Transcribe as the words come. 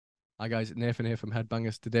Hi guys, Nathan here from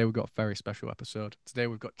Headbangers. Today we've got a very special episode. Today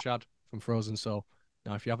we've got Chad from Frozen Soul.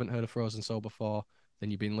 Now, if you haven't heard of Frozen Soul before, then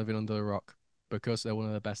you've been living under a rock because they're one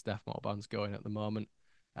of the best death metal bands going at the moment.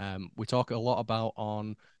 We talk a lot about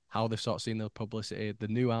on how they've sort of seen the publicity, the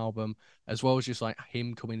new album, as well as just like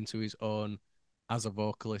him coming into his own as a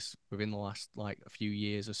vocalist within the last like a few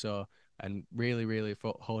years or so, and really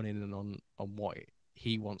honing in on what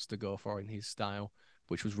he wants to go for in his style,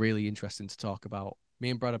 which was really interesting to talk about. Me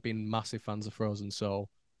and Brad have been massive fans of Frozen Soul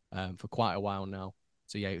for quite a while now.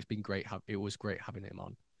 So yeah, it's been great. It was great having him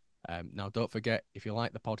on. Now, don't forget, if you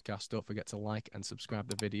like the podcast, don't forget to like and subscribe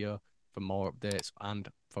the video for more updates and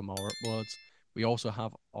for more uploads. We also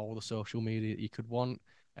have all the social media that you could want.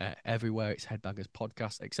 Everywhere it's Headbangers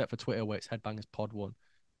Podcast, except for Twitter where it's Headbangers Pod 1.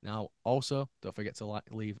 Now, also, don't forget to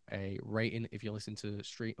leave a rating if you listen to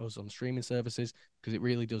us on streaming services, because it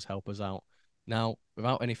really does help us out. Now,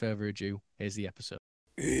 without any further ado, here's the episode.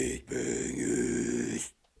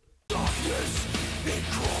 Headbangers. Darkness in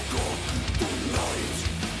conquer the light.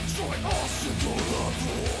 Join us into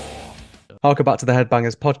the war. Welcome back to the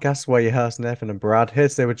Headbangers Podcast, where your hosts Nathan and Brad. Here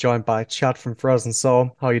today we're joined by Chad from Frozen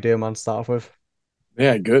Soul. How you doing, man? Start off with.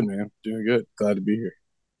 Yeah, good, man. Doing good. Glad to be here.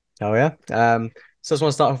 Oh yeah. So I just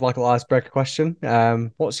want to start off with like a little icebreaker question.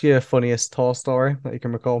 What's your funniest tour story that you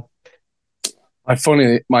can recall? My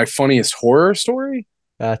funniest horror story?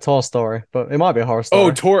 Tour story, but it might be a horror story.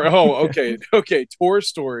 Oh, tour. Oh, okay. Okay, tour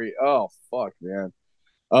story. Oh, fuck, man.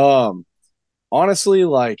 Honestly,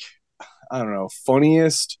 like, I don't know,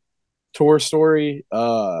 funniest tour story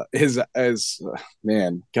is as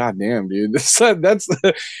man, goddamn, dude. That's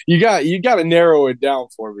you got to narrow it down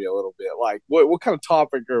for me a little bit. Like, what kind of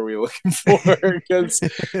topic are we looking for? Because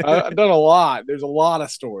I've done a lot. There's a lot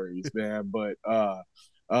of stories, man, but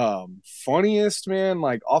funniest, man,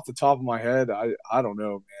 like off the top of my head, I don't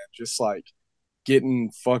know, man, just like getting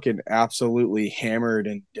fucking absolutely hammered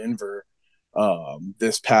in Denver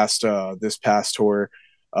this past tour.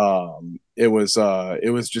 It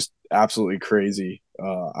was just absolutely crazy.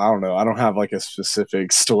 I don't know, I don't have like a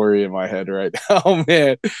specific story in my head right now,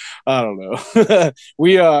 man. I don't know.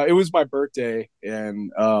 We it was my birthday,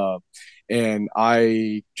 and I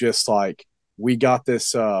just like, we got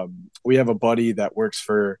this we have a buddy that works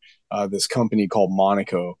for this company called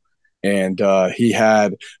Monaco, and he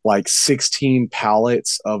had like 16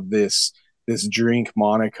 pallets of this drink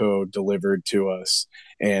Monaco delivered to us,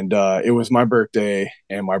 and it was my birthday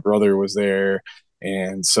and my brother was there,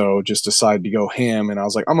 and so just decided to go ham, and I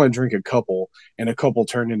was like, I'm gonna drink a couple, and a couple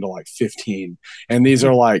turned into like 15, and these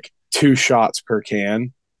are like 2 shots per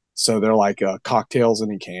can, so they're like cocktails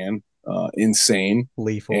in a can. Insane.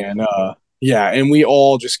 Lethal. And yeah, and we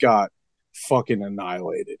all just got fucking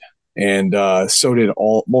annihilated, and so did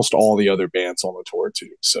most all the other bands on the tour too.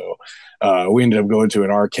 So we ended up going to an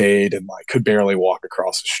arcade and like could barely walk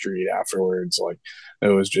across the street afterwards. Like, it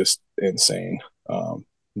was just insane.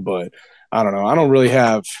 But I don't know,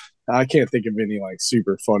 I can't think of any like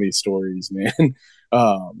super funny stories, man.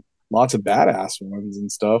 Lots of badass ones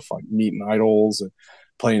and stuff, like meeting idols and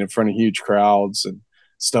playing in front of huge crowds and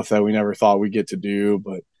stuff that we never thought we'd get to do.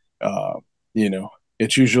 But you know,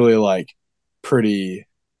 it's usually like pretty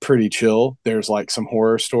chill. There's like some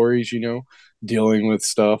horror stories, dealing with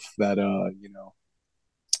stuff that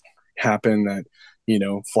happen, that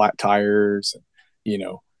flat tires, and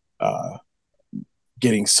uh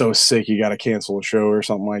getting so sick you got to cancel a show or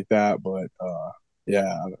something like that. But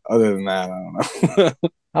yeah, other than that, I don't know.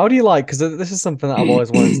 How do you like, because this is something that I've always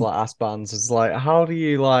wanted to like ask bands, is like, how do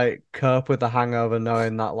you like cope with the hangover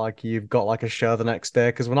knowing that like you've got like a show the next day?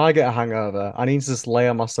 Because when I get a hangover, I need to just lay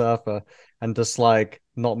on my sofa and just like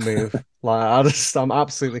not move. Like I'm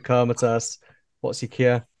absolutely comatose. What's your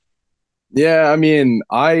cure? Yeah, I mean,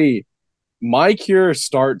 my cure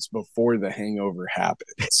starts before the hangover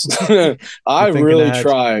happens. I You're thinking really ahead.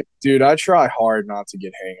 try, dude. I try hard not to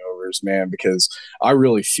get hangovers, man, because I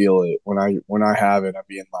really feel it when I have it. I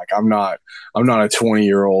mean, like, I'm not a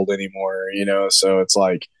 20-year-old anymore, So it's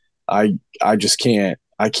like I just can't.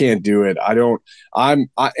 I can't do it. I don't. I'm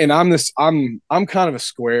kind of a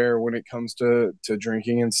square when it comes to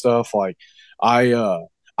drinking and stuff. Like, I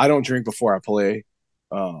don't drink before I play.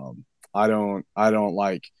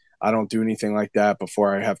 I don't do anything like that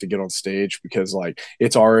before I have to get on stage, because like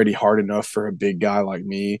it's already hard enough for a big guy like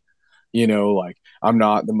me. Like, I'm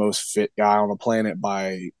not the most fit guy on the planet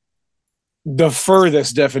by the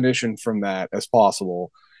furthest definition from that as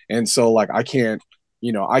possible. And so like I can't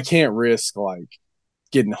risk like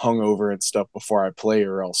getting hungover and stuff before I play,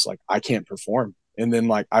 or else like I can't perform. and then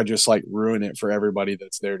like I just like ruin it for everybody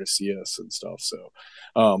that's there to see us and stuff. So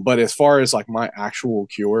but as far as like my actual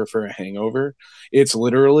cure for a hangover, it's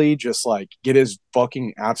literally just like get as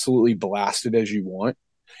fucking absolutely blasted as you want,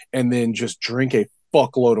 and then just drink a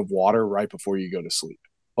fuckload of water right before you go to sleep.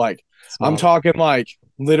 Like I'm Smart. talking like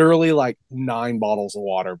literally like 9 bottles of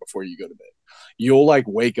water before you go to bed. You'll like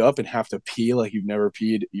wake up and have to pee like you've never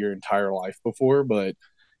peed your entire life before, but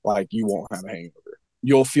like you won't have a hangover.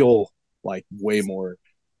 You'll feel like way more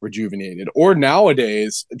rejuvenated. Or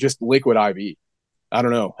nowadays, just liquid IV. I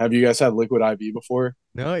don't know. Have you guys had liquid IV before?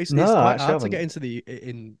 No, it's No, I quite actually hard to get haven't.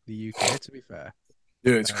 into the UK, to be fair.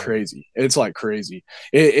 Dude, it's Um, crazy. It's like crazy.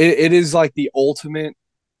 It is like the ultimate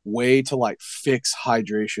way to like fix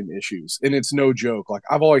hydration issues. And it's no joke. Like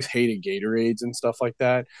I've always hated Gatorades and stuff like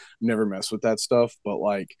that. Never messed with that stuff. But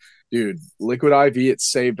like, dude, liquid IV, it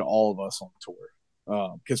saved all of us on tour.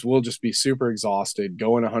 Because we'll just be super exhausted,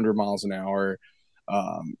 going 100 miles an hour,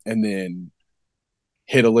 and then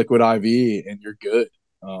hit a liquid IV and you're good.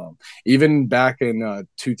 Even back in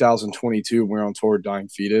 2022, when we were on tour with Dying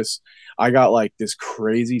Fetus, I got like this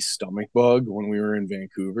crazy stomach bug when we were in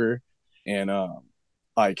Vancouver, and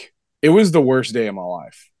like it was the worst day of my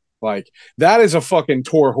life. Like that is a fucking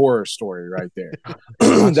tour horror story right there. I can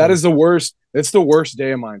That imagine. is the worst. It's the worst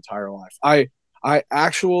day of my entire life. I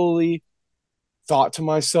actually thought to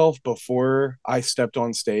myself before I stepped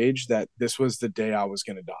on stage that this was the day I was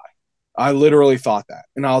gonna die. I literally thought that.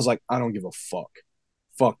 And I was like, I don't give a fuck.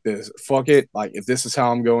 Fuck this. Fuck it. Like, if this is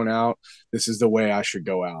how I'm going out, this is the way I should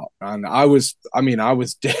go out. And I was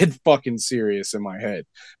dead fucking serious in my head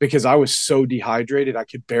because I was so dehydrated, I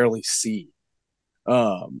could barely see.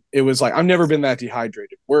 It was like, I've never been that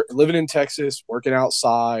dehydrated. We're living in Texas, working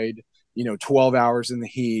outside, 12 hours in the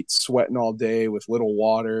heat, sweating all day with little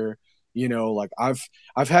water. Like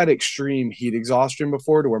I've had extreme heat exhaustion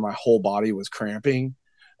before to where my whole body was cramping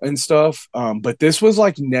and stuff. But this was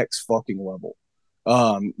like next fucking level.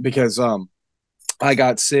 Because I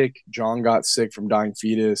got sick, John got sick from Dying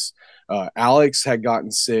Fetus, Alex had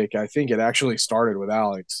gotten sick. I think it actually started with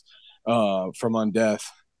Alex from Undeath,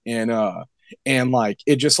 and like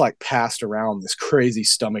it just like passed around this crazy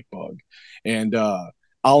stomach bug, and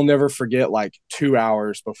I'll never forget like 2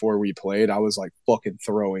 hours before we played, I was like fucking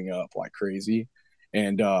throwing up like crazy,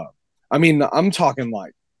 and I mean I'm talking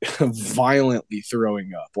like violently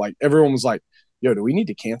throwing up. Like everyone was like, yo, do we need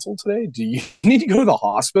to cancel today? Do you need to go to the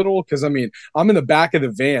hospital? Because I mean, I'm in the back of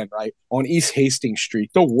the van, right, on East Hastings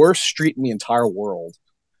Street, the worst street in the entire world,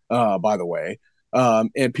 by the way.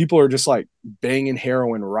 And people are just like banging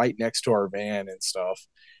heroin right next to our van and stuff.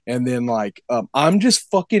 And then like, I'm just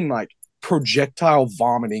fucking like projectile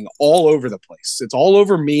vomiting all over the place. It's all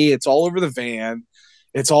over me. It's all over the van.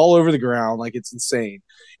 It's all over the ground. Like it's insane.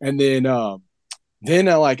 And then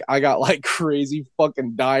I got like crazy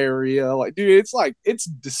fucking diarrhea. Like, dude, it's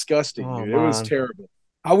disgusting, Oh dude. It was man. terrible.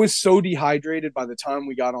 I was so dehydrated by the time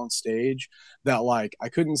we got on stage that like I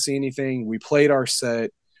couldn't see anything. We played our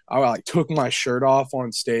set. I like took my shirt off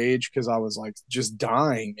on stage because I was like just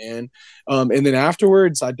dying, man. And then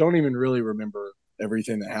afterwards, I don't even really remember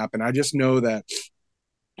everything that happened. I just know that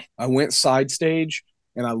I went side stage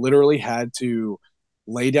and I literally had to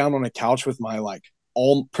lay down on a couch with my like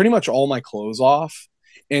all pretty much all my clothes off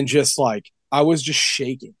and just like I was just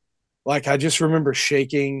shaking. Like I just remember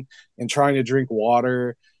shaking and trying to drink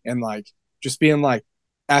water and like just being like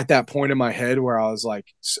at that point in my head where I was like,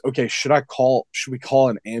 okay, should we call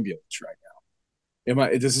an ambulance right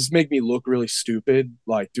does this make me look really stupid?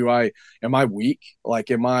 Like, am I weak?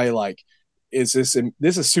 Like, am I like, this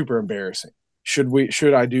is super embarrassing.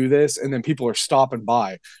 Should I do this? And then people are stopping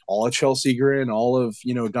by, all of Chelsea Grin, all of,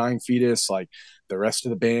 Dying Fetus, like the rest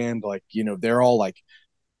of the band, like, they're all like,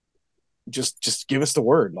 just give us the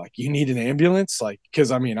word. Like, you need an ambulance. Like,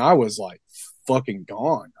 cause I mean, I was like fucking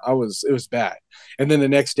gone. It was bad. And then the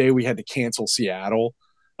next day we had to cancel Seattle.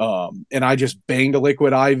 And I just banged a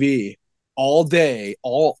liquid IV all day,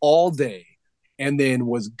 all day, and then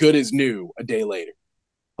was good as new a day later.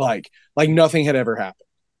 Like nothing had ever happened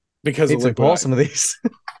because Need of to liquid import IV. some of these.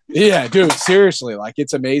 Yeah, dude, seriously, like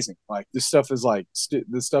it's amazing. Like this stuff is like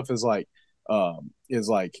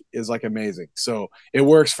amazing. So it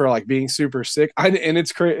works for like being super sick. And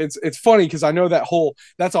it's funny because I know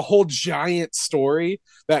that's a whole giant story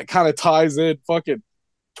that kind of ties in fucking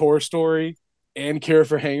tour story and cure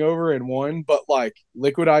for hangover in one. But like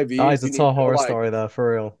liquid That IVs, is a you need tall to horror like, story there,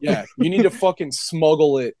 for real. yeah, you need to fucking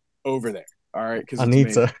smuggle it over there. All right, because I it's need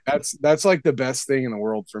amazing. to. That's like the best thing in the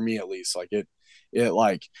world for me, at least. Like it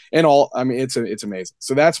like and all. I mean, it's amazing.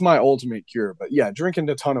 So that's my ultimate cure. But yeah, drinking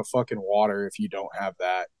a ton of fucking water if you don't have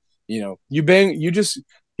that. You just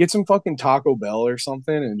get some fucking Taco Bell or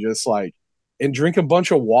something and just like and drink a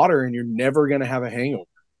bunch of water and you're never gonna have a hangover.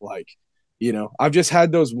 Like, I've just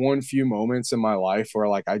had those one few moments in my life where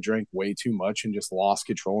like I drank way too much and just lost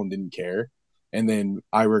control and didn't care. And then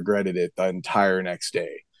I regretted it the entire next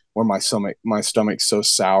day. Where my stomach's so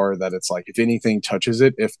sour that it's like if anything touches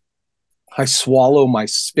it, if I swallow my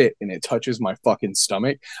spit and it touches my fucking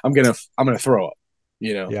stomach, I'm gonna throw up.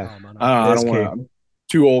 Yeah, Oh man, I it's don't want key. to. I'm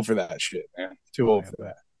too old for that shit, man. Too oh old yeah, for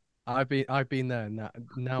that. I've been there, and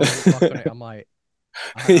now I look back on it, I'm like,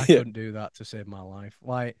 I Yeah. couldn't do that to save my life.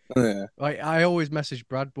 Like, Yeah. I always message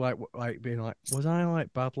Brad like being like, was I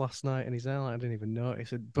like bad last night? And he's there like, I didn't even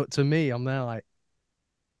notice it. But to me, I'm there like,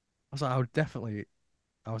 I was like, I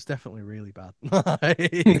was definitely really bad. I'm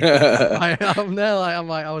there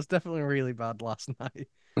like, I was definitely really bad last night.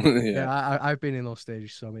 Yeah. Yeah, I've been in those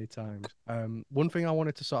stages so many times. One thing I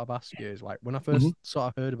wanted to sort of ask you is like when I Hmm. first sort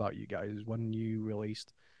of heard about you guys is when you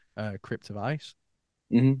released Crypt of Ice.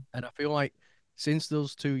 Hmm. And I feel like since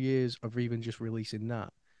those 2 years of even just releasing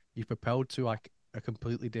that, you've propelled to like a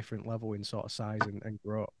completely different level in sort of size and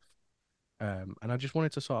growth. And I just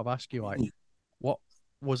wanted to sort of ask you like what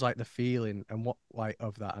was like the feeling and what like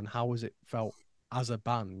of that and how was it felt as a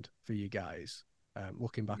band for you guys,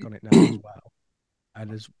 looking back on it now as well.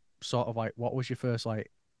 And as sort of like what was your first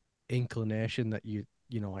like inclination that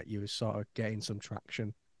like you were sort of getting some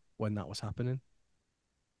traction when that was happening?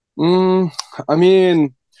 Mm, I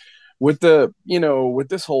mean, with with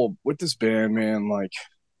this band, man, like,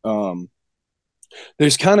 um,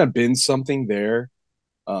 there's kind of been something there,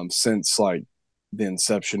 since like the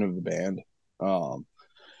inception of the band. Um,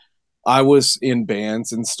 I was in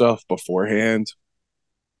bands and stuff beforehand.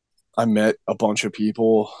 I met a bunch of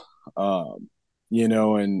people, and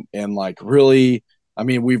like really, I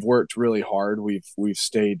mean, we've worked really hard. We've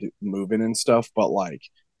stayed moving and stuff, but like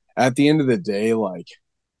at the end of the day, like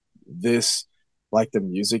this, like the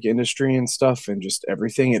music industry and stuff and just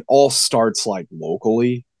everything, it all starts like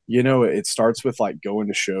locally. It starts with like going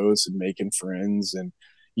to shows and making friends and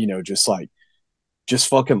just like just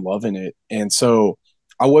fucking loving it. And so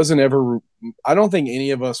I wasn't ever I don't think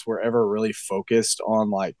any of us were ever really focused on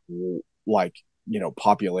like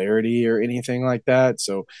popularity or anything like that.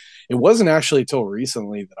 So it wasn't actually till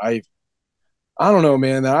recently that I don't know,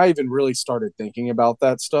 man, that I even really started thinking about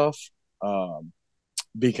that stuff. Um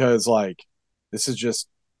because like this is just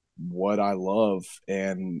what I love,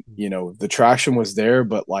 and the traction was there,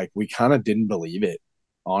 but like we kind of didn't believe it,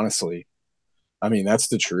 honestly. I mean, that's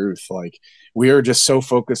the truth. Like, we are just so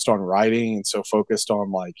focused on writing and so focused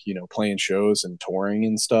on like, playing shows and touring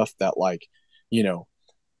and stuff that like, you know,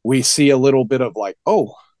 we see a little bit of like,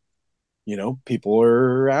 oh, people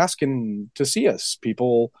are asking to see us.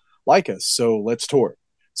 People like us. So let's tour.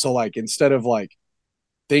 So like instead of like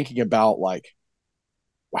thinking about like,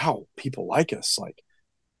 wow, people like us, like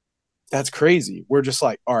that's crazy. We're just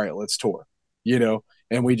like, all right, let's tour,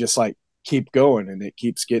 and we just like keep going and it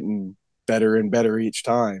keeps getting better and better each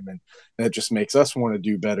time. And that just makes us want to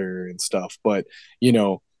do better and stuff. But, you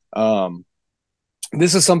know, um,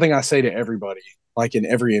 this is something I say to everybody, like in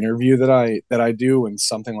every interview that I do when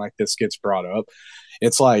something like this gets brought up.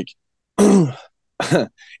 It's like,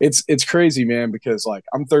 it's crazy, man, because like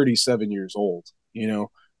I'm 37 years old,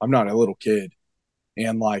 I'm not a little kid.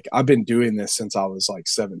 And like I've been doing this since I was like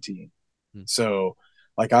 17. Hmm. So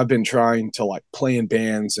like I've been trying to like play in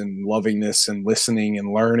bands and loving this and listening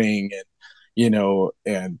and learning and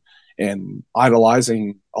and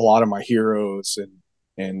idolizing a lot of my heroes,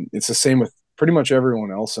 and it's the same with pretty much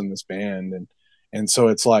everyone else in this band. And so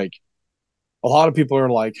it's like a lot of people are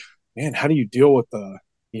like, man, how do you deal with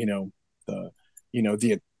you know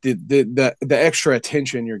the the extra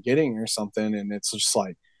attention you're getting or something? And it's just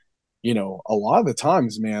like, a lot of the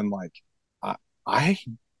times, man, like I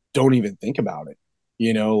don't even think about it,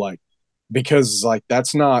 like because like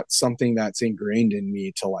that's not something that's ingrained in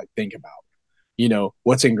me to like think about.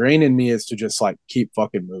 What's ingrained in me is to just like keep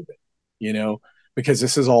fucking moving, because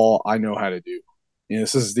this is all I know how to do.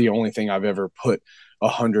 This is the only thing I've ever put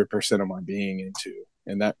 100% of my being into,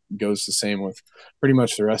 and that goes the same with pretty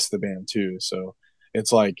much the rest of the band too. So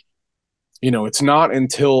it's like, it's not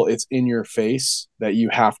until it's in your face that you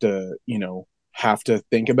have to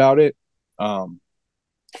think about it. Um,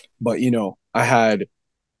 but I had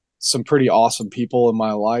some pretty awesome people in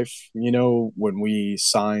my life, when we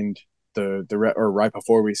signed or right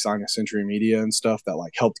before we signed a Century Media and stuff, that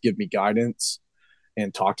like helped give me guidance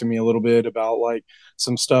and talk to me a little bit about like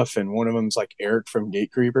some stuff. And one of them's like Eric from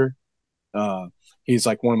Gatecreeper. Uh, he's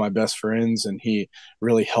like one of my best friends, and he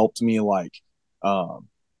really helped me like um,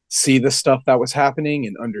 see the stuff that was happening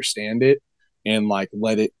and understand it and like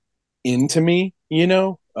let it into me,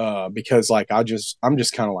 because like I'm just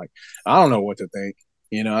kind of like, I don't know what to think,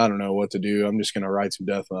 I don't know what to do. I'm just gonna write some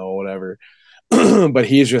death metal, whatever. But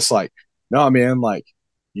he's just like, no, man, like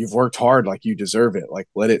you've worked hard, like you deserve it, like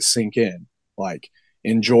let it sink in, like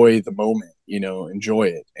enjoy the moment, enjoy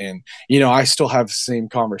it. And I still have the same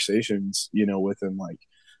conversations, with him, like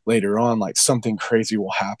later on, like something crazy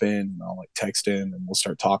will happen and I'll like text him and we'll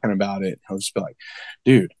start talking about it. I'll just be like,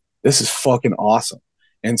 dude, this is fucking awesome.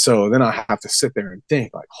 And so then I have to sit there and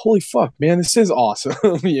think like, holy fuck, man, this is awesome.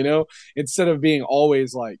 Instead of being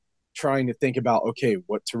always like trying to think about, okay,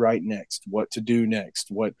 what to write next, what to do next,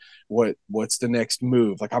 what's the next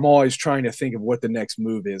move. Like I'm always trying to think of what the next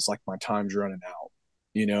move is. Like my time's running out,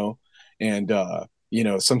 and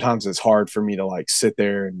sometimes it's hard for me to like sit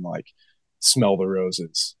there and like smell the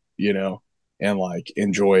roses, and like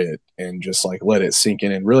enjoy it and just like let it sink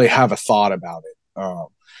in and really have a thought about it.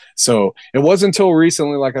 So it wasn't until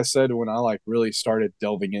recently, like I said, when I like really started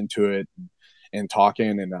delving into it and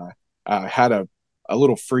talking, and I had a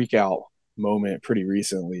little freak out moment pretty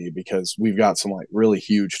recently because we've got some like really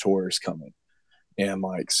huge tours coming and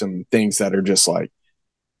like some things that are just like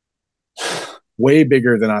way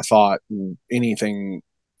bigger than I thought anything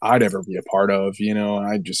I'd ever be a part of,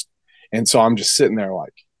 and so I'm just sitting there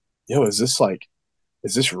like, yo, is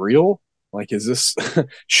this real? Like, is this,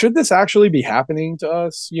 should this actually be happening to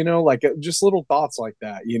us? Like just little thoughts like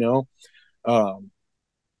that, um,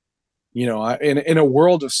 in a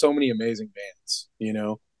world of so many amazing bands,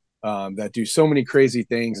 that do so many crazy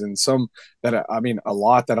things, and some that I mean, a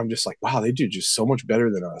lot that I'm just like, wow, they do just so much better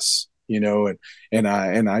than us, and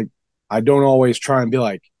I don't always try and be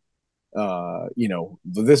like,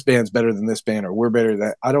 this band's better than this band or we're better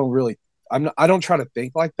than. I don't try to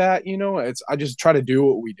think like that, I just try to do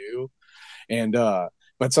what we do, and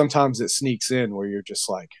but sometimes it sneaks in where you're just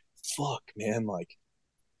like, fuck, man, like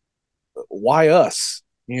why us,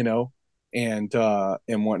 and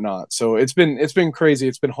whatnot. So it's been crazy.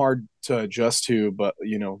 It's been hard to adjust to, but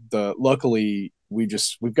luckily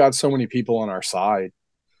we've got so many people on our side,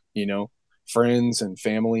 you know, friends and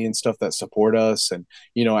family and stuff that support us. And,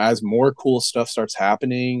 as more cool stuff starts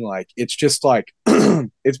happening, like, it's just like,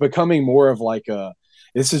 it's becoming more of like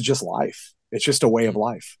this is just life. It's just a way of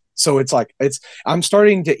life. So it's like, I'm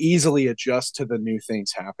starting to easily adjust to the new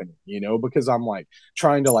things happening, because I'm like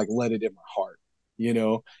trying to like let it in my heart,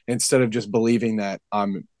 instead of just believing that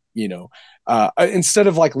I'm, instead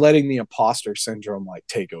of like letting the imposter syndrome like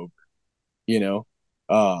take over, you know,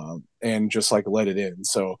 and just like let it in.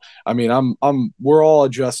 So, I mean, we're all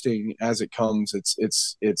adjusting as it comes.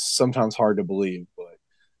 It's sometimes hard to believe, but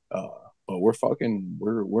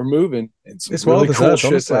we're moving, and some It's well really cool deserved,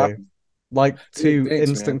 shit's honestly. happening. Like Hey, two thanks,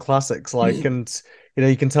 instant man. classics, like, and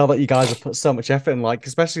you can tell that you guys have put so much effort in, like,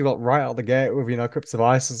 especially like right out the gate with Crypt of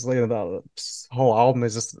Isis. That whole album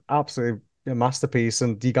is just absolutely a masterpiece,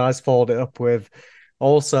 and you guys followed it up with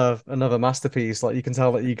also another masterpiece. Like, you can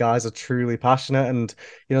tell that you guys are truly passionate, and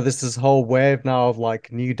there's this whole wave now of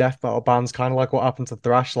like new death metal bands, kind of like what happened to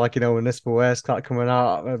thrash, like when this Beware started coming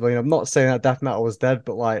out. I'm not saying that death metal was dead,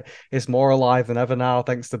 but like it's more alive than ever now,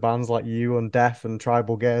 thanks to bands like you and Death and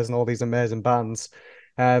Tribal Gaze and all these amazing bands.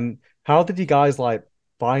 How did you guys like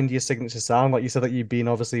find your signature sound? Like, you said that you've been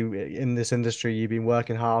obviously in this industry, you've been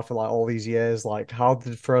working hard for like all these years. Like, how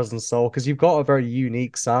did Frozen Soul? Because you've got a very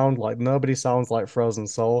unique sound. Like, nobody sounds like Frozen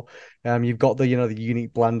Soul. You've got the the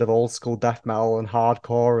unique blend of old school death metal and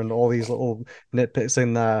hardcore and all these little nitpicks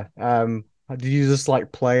in there. Did you just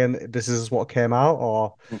like play and this is what came out,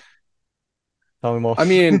 or tell me more? I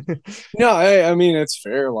mean, no, I mean, it's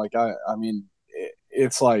fair. Like, I mean,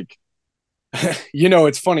 it's like,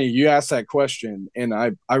 it's funny you asked that question, and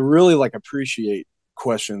I really like appreciate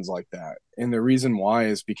questions like that. And the reason why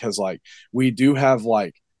is because like we do have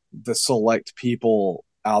like the select people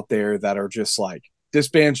out there that are just like, this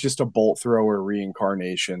band's just a bolt thrower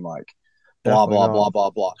reincarnation, like blah Definitely blah blah not. blah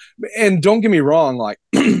blah. And don't get me wrong, like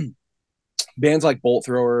bands like Bolt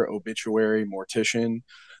Thrower, Obituary, Mortician,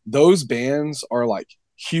 those bands are like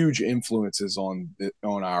huge influences on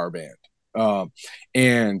our band.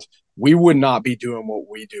 And we would not be doing what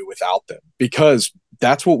we do without them, because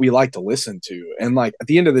that's what we like to listen to. And like at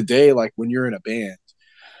the end of the day, like when you're in a band,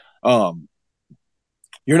 um,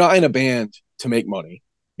 you're not in a band to make money.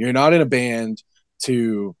 You're not in a band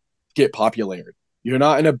to get popularity. You're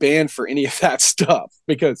not in a band for any of that stuff,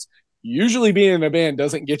 because usually being in a band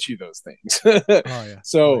doesn't get you those things. Oh yeah. Oh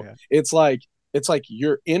So yeah. it's like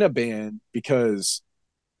you're in a band because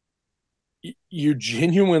you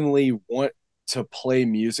genuinely want to play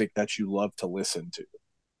music that you love to listen to,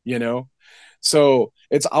 you know? So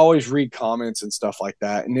it's always read comments and stuff like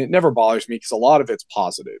that. And it never bothers me because a lot of it's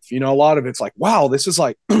positive. You know, a lot of it's like, wow, this is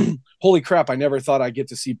like, holy crap, I never thought I'd get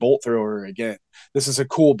to see Bolt Thrower again. This is a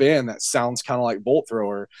cool band that sounds kind of like Bolt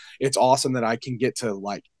Thrower. It's awesome that I can get to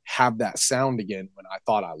like have that sound again when I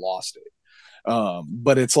thought I lost it.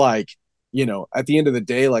 But it's like, you know, at the end of the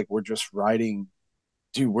day, like we're just writing,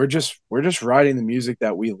 dude, we're just writing the music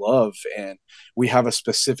that we love, and we have a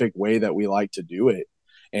specific way that we like to do it.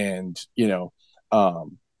 And, you know,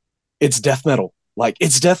 it's death metal. Like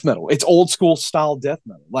it's death metal. It's old school style death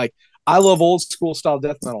metal. Like I love old school style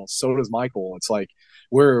death metal. So does Michael. It's like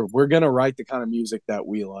we're gonna write the kind of music that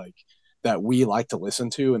we like to listen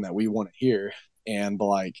to and that we want to hear. And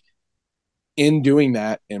like in doing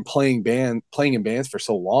that and playing in bands for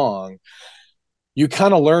so long, you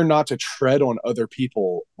kind of learn not to tread on other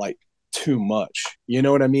people like too much. You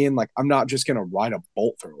know what I mean? Like I'm not just gonna write a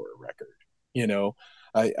Bolt Thrower record. You know,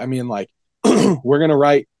 I mean like we're gonna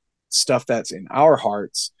write stuff that's in our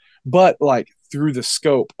hearts, but like through the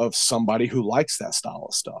scope of somebody who likes that style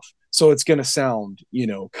of stuff. So it's gonna sound, you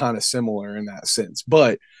know, kind of similar in that sense.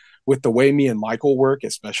 But with the way me and Michael work,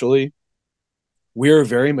 especially, we're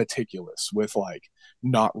very meticulous with like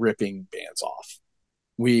not ripping bands off.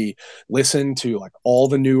 We listen to like all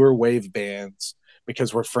the newer wave bands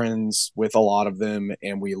because we're friends with a lot of them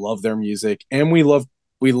and we love their music, and we love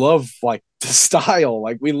like the style,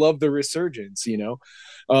 like we love the resurgence, you know.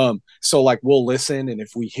 So like we'll listen, and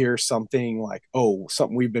if we hear something like, oh,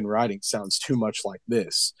 something we've been writing sounds too much like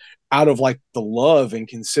this, out of like the love and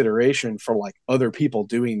consideration for like other people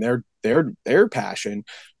doing their passion,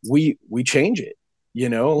 we change it, you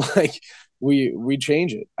know. Like we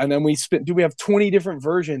change it, and then we have 20 different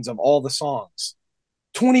versions of all the songs,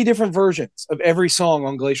 20 different versions of every song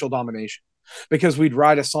on Glacial Domination, because we'd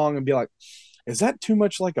write a song and be like, is that too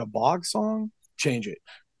much like a Bog song? Change it.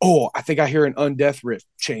 Oh, I think I hear an Undeath riff.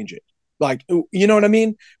 Change it. Like, you know what I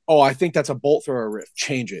mean? Oh, I think that's a Bolt Thrower riff.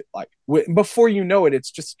 Change it. Like before you know it,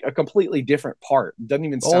 it's just a completely different part. It doesn't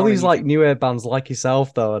even sound All these like anything. new wave bands like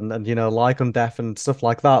yourself though, and you know, like Undeath and stuff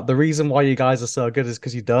like that. The reason why you guys are so good is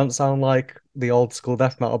because you don't sound like the old school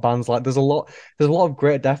death metal bands. Like there's a lot of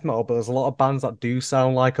great death metal, but there's a lot of bands that do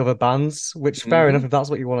sound like other bands, which fair enough Mm-hmm. if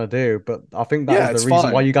that's what you want to do. But I think that is Yeah, the it's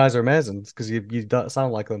reason why fine. you guys are amazing, because you don't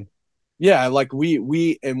sound like them. Yeah, like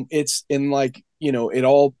we and it's in like, you know, it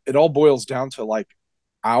all boils down to like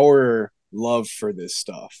our love for this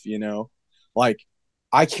stuff, you know. Like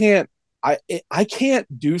I can't I can't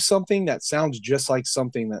do something that sounds just like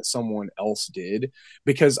something that someone else did,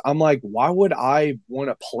 because I'm like, why would I want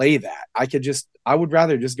to play that? I would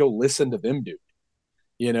rather just go listen to them do it,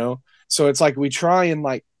 you know. So it's like we try and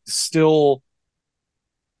still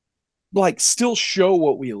show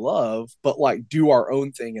what we love, but like do our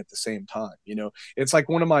own thing at the same time, you know. It's like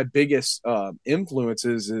one of my biggest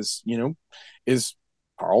influences is, you know, is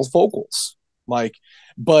Carl's vocals. Like,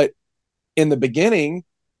 but in the beginning,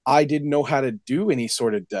 I didn't know how to do any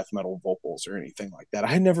sort of death metal vocals or anything like that. I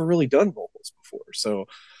had never really done vocals before, so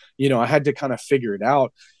you know, I had to kind of figure it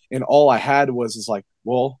out. And all I had was is like,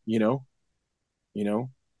 well, you know,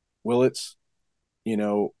 Willits, you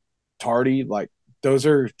know, Tardy, like those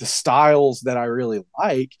are the styles that I really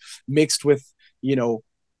like, mixed with, you know,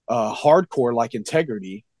 hardcore like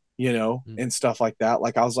Integrity, you know, Mm. and stuff like that.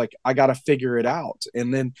 Like I was like, I got to figure it out.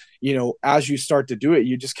 And then, you know, as you start to do it,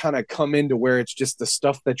 you just kind of come into where it's just the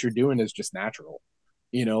stuff that you're doing is just natural.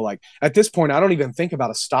 You know, like at this point, I don't even think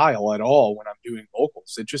about a style at all when I'm doing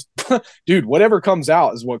vocals. It just, dude, whatever comes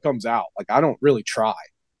out is what comes out. Like I don't really try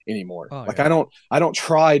anymore. Oh Like yeah. I don't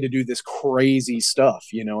try to do this crazy stuff,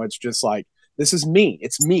 you know. It's just like this is me.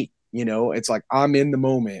 It's me, you know. It's like I'm in the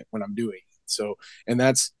moment when I'm doing it. So, and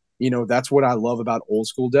that's, you know, that's what I love about old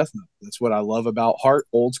school death metal. That's what I love about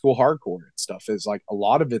old school hardcore and stuff, is like a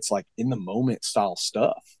lot of it's like in the moment style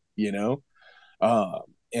stuff, you know.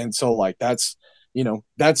 And so like that's, you know,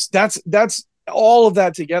 that's all of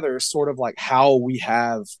that together is sort of like how we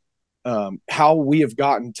have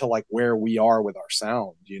gotten to like where we are with our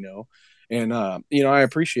sound, you know. And you know, I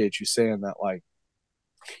appreciate you saying that, like,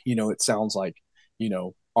 you know, it sounds like, you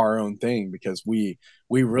know, our own thing, because we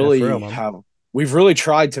Yeah, for real, really man. have, we've really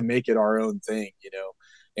tried to make it our own thing, you know.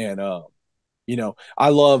 And you know, I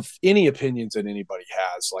love any opinions that anybody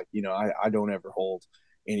has. Like, you know, I don't ever hold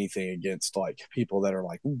anything against like people that are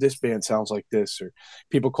like, this band sounds like this, or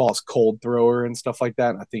people call us cold thrower and stuff like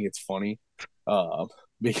that. And I think it's funny.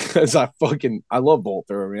 Because I love Bolt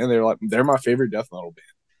Thrower, man. They're my favorite death metal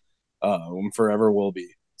band. Forever will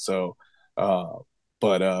be. So uh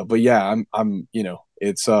but yeah, I'm you know,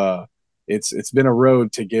 it's been a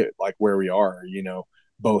road to get like where we are, you know,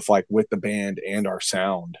 both like with the band and our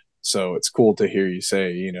sound. So it's cool to hear you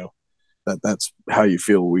say, that's how you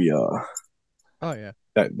feel. Oh yeah. Oh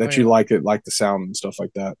That yeah. you like it, like the sound and stuff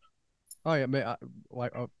like that. Oh yeah.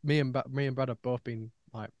 Me and Brad have both been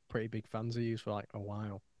like pretty big fans of you for like a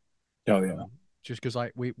while. Oh yeah, Just because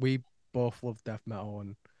like we both love death metal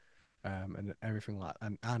and everything like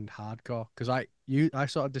and hardcore. Because I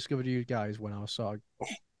sort of discovered you guys when I was sort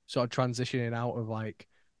of transitioning out of like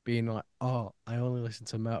being like, oh, I only listen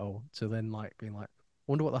to metal, to then like being like,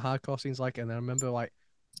 wonder what the hardcore scene's like. And then I remember like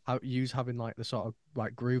how yous having like the sort of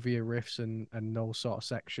like groovier riffs and those sort of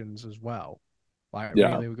sections as well. Like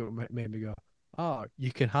yeah, really made me go, oh,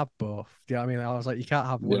 you can have both. Do you know what I mean? I was like, you can't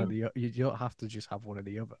have one yeah, of you don't have to just have one or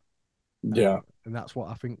the other. yeah. And that's what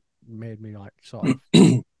I think made me like sort of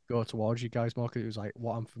go towards you guys more, because it was like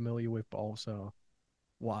what I'm familiar with, but also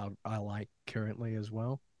what I like currently as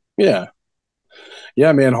well. Yeah,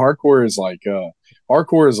 yeah, man. Hardcore is like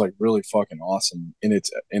really fucking awesome Mm.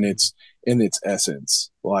 in its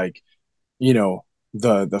essence. Like,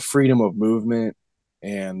 the freedom of movement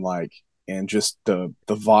and like and just the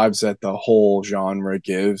vibes that the whole genre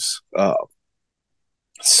gives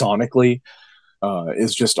sonically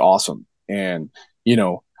is just awesome. And you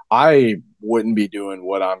know, I wouldn't be doing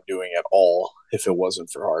what I'm doing at all if it wasn't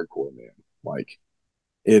for hardcore, man. Like,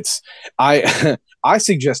 it's I I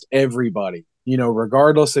suggest everybody,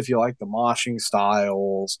 regardless if you like the moshing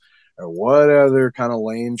styles or what other kind of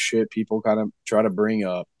lame shit people kind of try to bring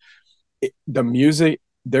up, the music,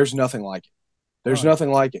 there's nothing like it. Oh There's yeah,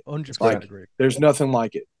 nothing like it. It's 100% great. agree. There's nothing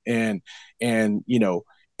like it. And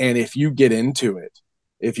if you get into it,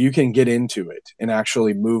 if you can get into it and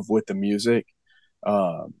actually move with the music,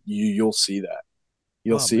 you'll see that.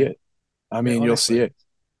 You'll Oh see mate, it. I mate, mean, you'll see honestly, it.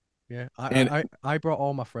 yeah. And I brought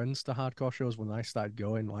all my friends to hardcore shows when I started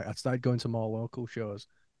going. Like I started going to more local shows,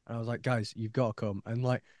 and I was like, guys, you've got to come. And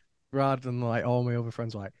like Brad and like all my other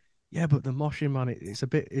friends were like, yeah, but the moshing man, it's a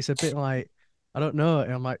bit like I don't know.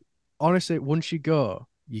 And I'm like, honestly, once you go,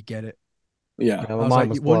 you get it. yeah, Yeah, I my was mind like,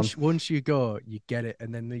 was blown. once you go, you get it,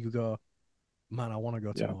 and then you go, man, I want to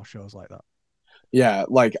go to yeah, more shows like that. yeah.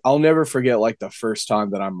 Like, I'll never forget like the first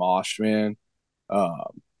time that I moshed, man.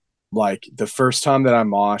 Um, like the first time that I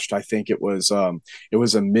moshed, I think it was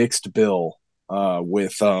a mixed bill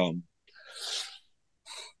with a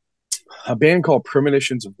band called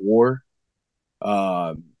Premonitions of War.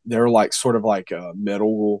 They're like sort of like a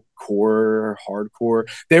metal core, hardcore.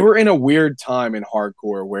 They were in a weird time in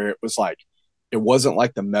hardcore where it was like it wasn't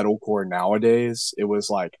like the metalcore nowadays. It was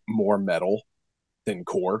like more metal than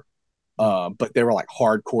core. Mm. But they were like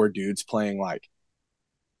hardcore dudes playing like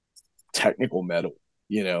technical metal,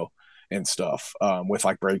 you know, and stuff with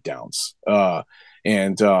like breakdowns.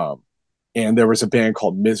 And and there was a band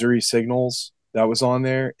called Misery Signals that was on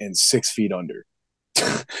there, and 6 feet under.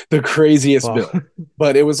 The craziest Wow. bill.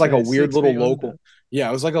 But it was like a Wait, weird six little feet local. under. Yeah,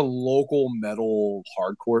 it was like a local metal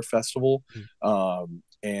hardcore festival. Mm.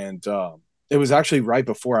 And it was actually right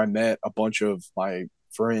before I met a bunch of my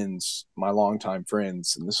friends, my longtime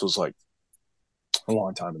friends, and this was like a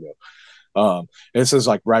long time ago. This is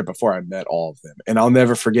like right before I met all of them. And I'll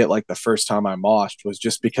never forget like the first time I moshed was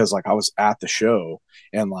just because like I was at the show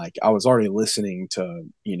and like I was already listening to,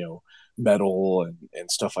 metal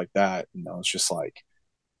and stuff like that. And I was just like,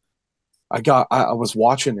 I was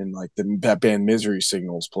watching and like that band Misery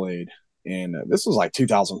Signals played. And this was like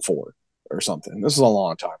 2004 or something. This is a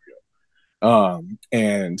long time ago.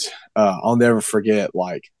 And I'll never forget,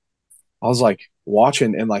 like, I was like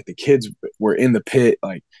watching and like the kids were in the pit.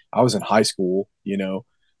 Like, I was in high school,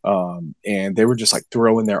 and they were just like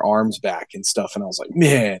throwing their arms back and stuff. And I was like,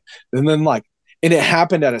 man. And then like, and it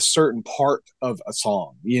happened at a certain part of a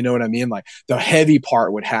song. You know what I mean? Like the heavy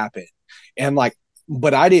part would happen. And like,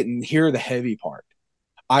 but I didn't hear the heavy part.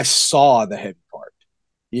 I saw the heavy part,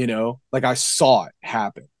 like I saw it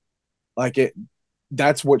happen. Like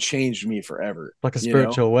that's what changed me forever, Like a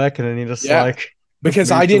spiritual awakening, you just Yeah, like just because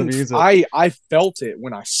move to the music. I felt it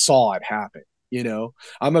when I saw it happen.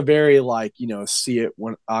 I'm a very like, see it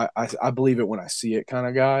when I believe it when I see it kind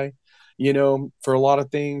of guy, for a lot of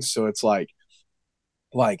things. So it's like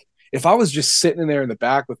if I was just sitting in there in the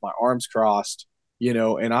back with my arms crossed,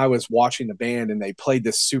 and I was watching the band and they played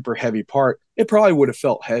this super heavy part, it probably would have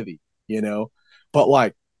felt heavy, but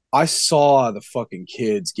like I saw the fucking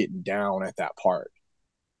kids getting down at that part,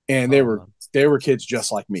 and they Oh were man. they were kids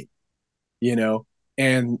just like me, you know,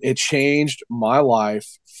 and it changed my life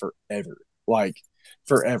forever, like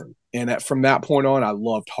forever. And from that point on, I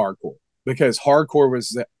loved hardcore because hardcore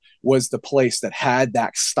was the place that had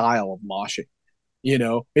that style of moshing.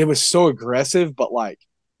 It was so aggressive, but like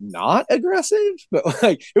not aggressive, but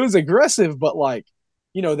like it was aggressive, but like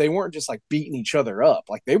they weren't just like beating each other up.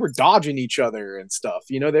 Like they were dodging each other and stuff.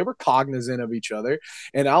 They were cognizant of each other.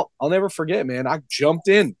 And I'll never forget, man. I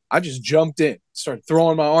just jumped in, started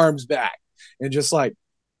throwing my arms back, and just like,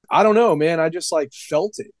 I don't know, man. I just like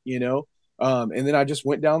felt it. And then I just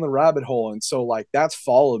went down the rabbit hole. And so like that's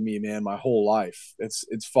followed me, man, my whole life.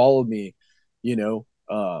 It's followed me, you know.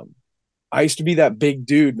 I used to be that big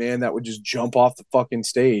dude, man, that would just jump off the fucking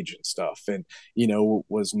stage and stuff. And,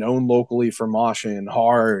 was known locally for moshing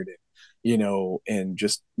hard, and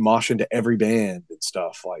just moshing to every band and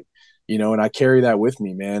stuff. Like, and I carry that with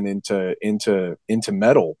me, man, into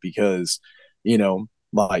metal because,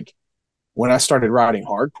 like when I started writing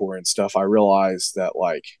hardcore and stuff, I realized that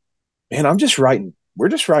like, man, we're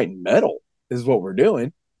just writing metal is what we're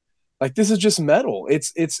doing. Like this is just metal.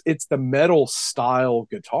 It's the metal style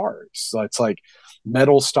guitars. So it's like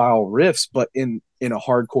metal style riffs, but in a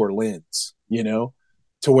hardcore lens,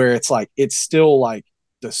 to where it's like it's still like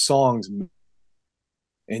the songs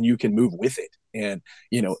and you can move with it. And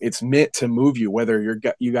it's meant to move you, whether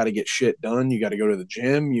you got to get shit done, you got to go to the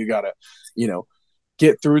gym, you got to,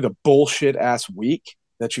 get through the bullshit ass week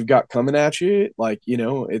that you've got coming at you. Like,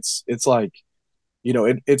 it's like,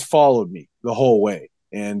 it's followed me the whole way.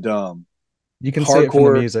 And you can see it from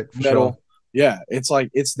the music for metal, sure. yeah, it's like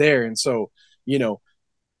it's there. And so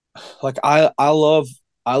like I love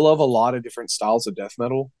a lot of different styles of death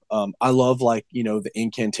metal. I love like the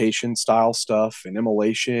incantation style stuff and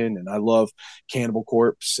immolation, and I love Cannibal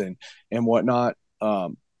Corpse and whatnot.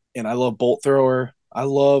 And I love Bolt Thrower. I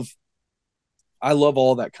love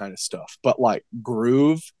all that kind of stuff. But like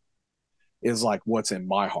groove is like what's in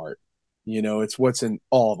my heart. It's what's in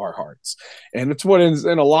all of our hearts, and it's what is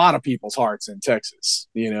in a lot of people's hearts in Texas.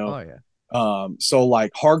 Oh yeah. So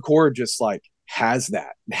like hardcore just like has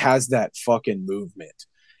that fucking movement,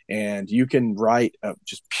 and you can write a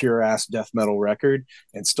just pure ass death metal record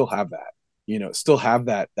and still have that, still have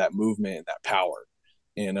that movement and that power,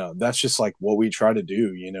 and that's just like what we try to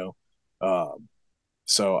do.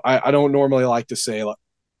 So I don't normally like to say like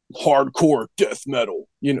hardcore death metal,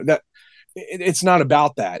 that. It's not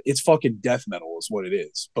about that. It's fucking death metal is what it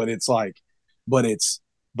is. But it's like, but it's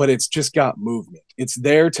just got movement. It's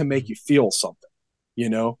there to make you feel something,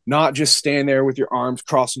 not just stand there with your arms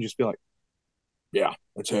crossed and just be like, yeah,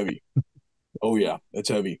 that's heavy. Oh yeah, that's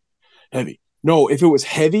heavy. No, if it was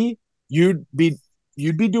heavy, you'd be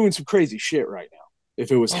doing some crazy shit right now.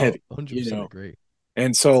 If it was heavy, 100% agree.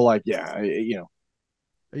 And so like, yeah,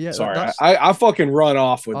 Yeah, sorry, I fucking run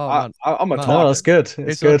off with. I'm a talker. No, that's good.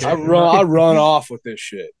 It's good. Okay. I run off with this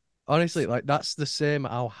shit. Honestly, like that's the same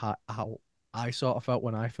how I sort of felt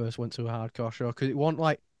when I first went to a hardcore show, because it wasn't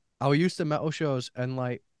like I was used to metal shows, and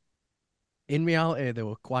like in reality they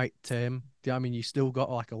were quite tame. Do you know what I mean? You still got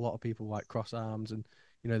like a lot of people like cross arms, and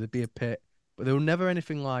there'd be a pit, but there were never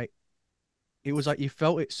anything like. It was like you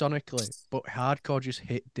felt it sonically, but hardcore just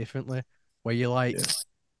hit differently, where you like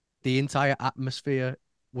the entire atmosphere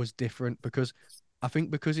was different, because I think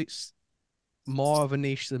because it's more of a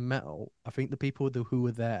niche than metal, I think the people who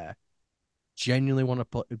were there genuinely want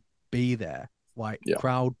to be there, like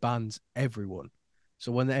crowd bands, everyone.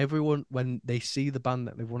 So when they see the band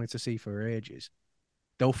that they've wanted to see for ages,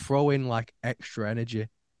 they'll throw in like extra energy.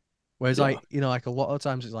 Whereas like like a lot of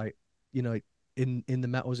times it's like in the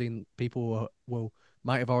metal scene, people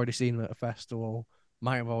might have already seen them at a festival,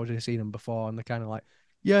 might have already seen them before, and they're kind of like,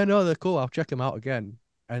 yeah, no, they're cool, I'll check them out again.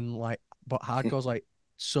 And like, but hardcore's like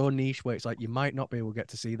so niche where it's like you might not be able to get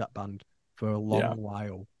to see that band for a long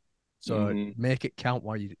while. So make it count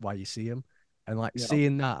while you see them. And like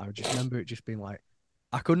seeing that, I just remember it just being like,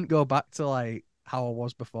 I couldn't go back to like how I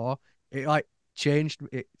was before. It like changed.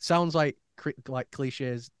 It sounds like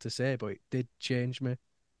cliches to say, but it did change me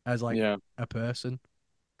as like a person.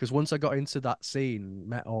 Because once I got into that scene,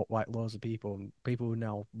 met like loads of people, and people who are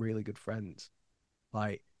now really good friends,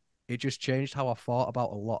 like it just changed how I thought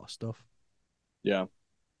about a lot of stuff. Yeah,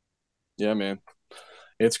 man,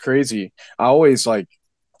 it's crazy. I always like,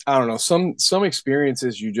 I don't know, some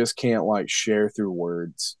experiences you just can't like share through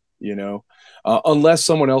words, unless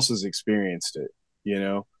someone else has experienced it,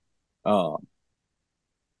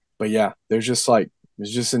 but yeah, there's just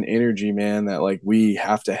an energy, man, that like we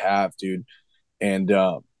have to have, dude. And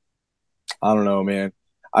I don't know, man.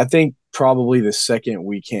 I think probably the second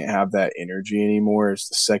we can't have that energy anymore is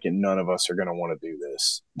the second none of us are going to want to do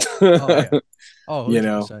this. Oh, yeah. Oh,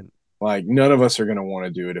 100%. Like none of us are going to want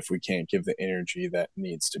to do it if we can't give the energy that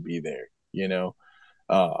needs to be there,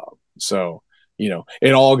 so,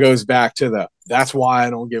 it all goes back to that's why I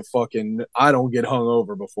don't get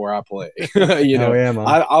hungover before I play. Yeah, man.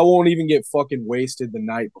 I won't even get fucking wasted the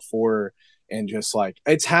night before and just like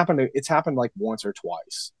it's happened like once or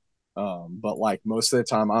twice. But like most of the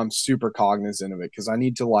time I'm super cognizant of it because I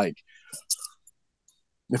need to like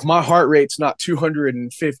if my heart rate's not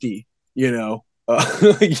 250, yeah,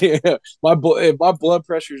 if my blood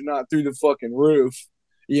pressure's not through the fucking roof,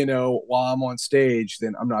 while I'm on stage,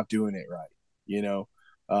 then I'm not doing it right,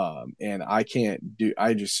 and I can't do.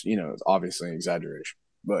 I just, it's obviously an exaggeration,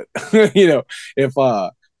 but if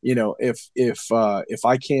if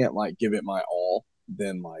I can't like give it my all,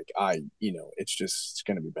 then like it's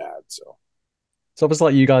gonna be bad. So So obviously,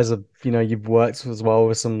 like you guys have, you've worked as well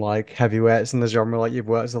with some like heavyweights in the genre. Like you've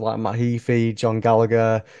worked with like Matt Heafy, John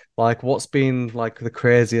Gallagher. Like, what's been like the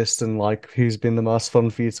craziest and like who's been the most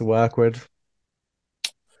fun for you to work with?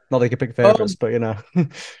 Not that you can pick favorites, um, but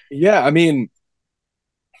yeah, I mean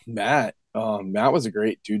Matt was a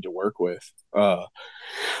great dude to work with.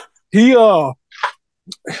 He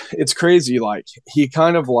it's crazy, like he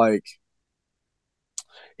kind of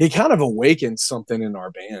awakened something in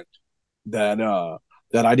our band that I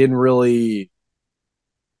didn't really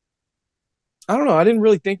I don't know, I didn't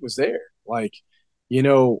really think was there. Like, you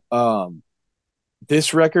know,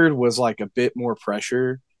 this record was like a bit more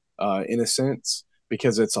pressure in a sense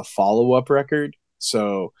because it's a follow-up record.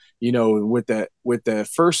 So, with the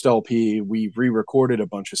first LP, we re-recorded a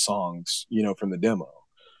bunch of songs, from the demo.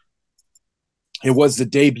 It was the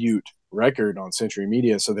debut record on Century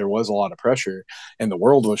Media, so there was a lot of pressure, and the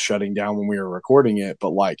world was shutting down when we were recording it.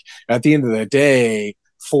 But like at the end of the day,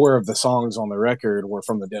 four of the songs on the record were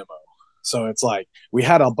from the demo, so it's like we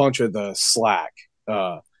had a bunch of the slack,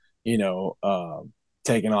 you know,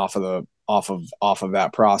 taken off of that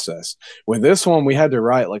process. With this one, we had to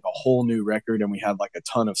write like a whole new record, and we had like a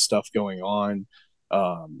ton of stuff going on.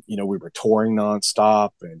 We were touring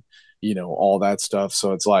nonstop, and all that stuff.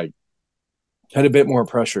 So it's like had a bit more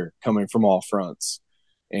pressure coming from all fronts.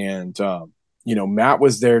 And, Matt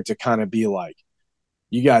was there to kind of be like,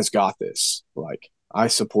 you guys got this. Like, I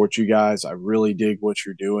support you guys. I really dig what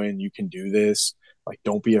you're doing. You can do this. Like,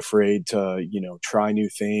 don't be afraid to, try new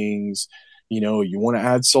things. You want to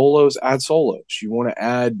add solos, add solos. You want to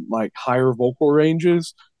add like higher vocal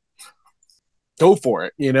ranges, go for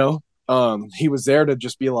it. He was there to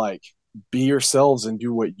just be like, be yourselves and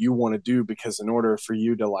do what you want to do, because in order for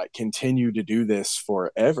you to like continue to do this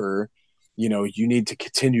forever, you need to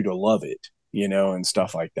continue to love it, and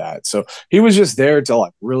stuff like that. So he was just there to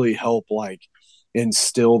like really help like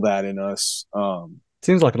instill that in us.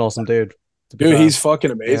 seems like an awesome dude, to be Dude, fair. he's fucking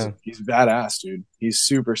Yeah. amazing. He's badass, dude. He's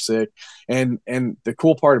super sick. And the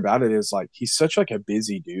cool part about it is like he's such like a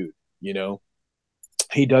busy dude, he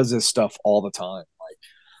does this stuff all the time.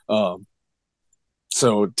 Like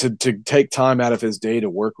so to take time out of his day to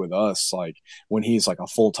work with us, like when he's like a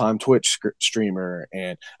full-time Twitch streamer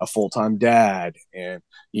and a full-time dad and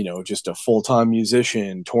just a full-time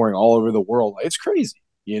musician touring all over the world, it's crazy.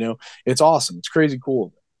 It's awesome. It's crazy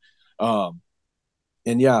cool. And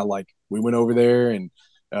yeah, like we went over there and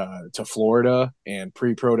to Florida and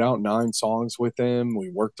pre-pro'd out 9 songs with them. We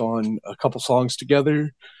worked on a couple songs together.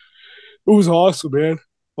 It was awesome, man.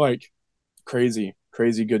 Like crazy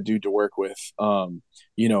good dude to work with. I'd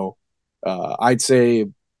say,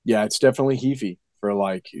 yeah, it's definitely Heafy for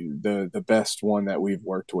like the best one that we've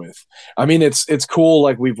worked with. I mean, it's cool.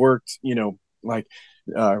 Like we've worked, like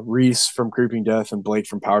Reese from Creeping Death and Blake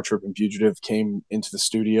from Power Trip and Fugitive came into the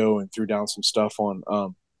studio and threw down some stuff on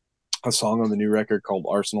a song on the new record called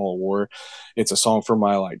Arsenal of War. It's a song for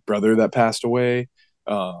my like brother that passed away.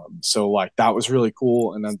 So like that was really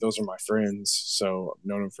cool. And then those are my friends. So I've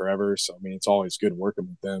known them forever. So I mean, it's always good working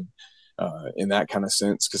with them in that kind of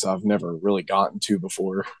sense, because I've never really gotten to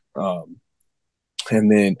before.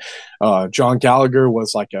 And then John Gallagher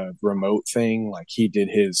was like a remote thing. Like he did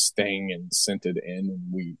his thing and sent it in and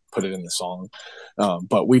we put it in the song.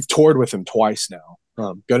 But we've toured with him twice now.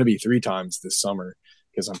 Going to be 3 times this summer,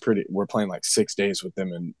 because we're playing like 6 days with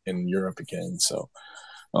them in Europe again. So,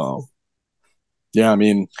 yeah, I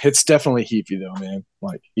mean, it's definitely Heafy though, man.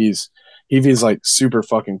 Like Heafy's like super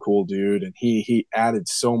fucking cool dude, and he added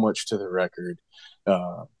so much to the record,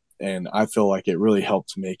 and I feel like it really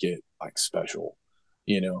helped make it like special,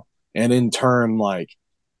 And in turn, like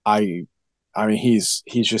I mean, he's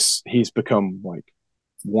become like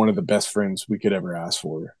one of the best friends we could ever ask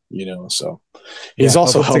for, So he's Yeah. I'd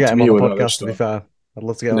also love to get helped him on me the with other podcast, to be stuff. fair. I'd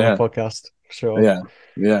love to get him on Yeah, the podcast, for sure. yeah,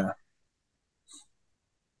 yeah.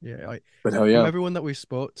 Yeah, like But hell from yeah. everyone that we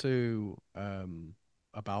spoke to about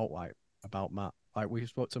Matt, like we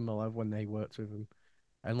spoke to Malev when they worked with him,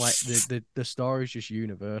 and like the story is just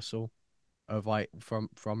universal of like from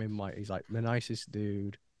him, like he's like the nicest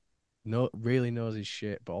dude, really knows his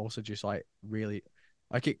shit, but also just like really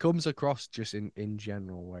Like it comes across just in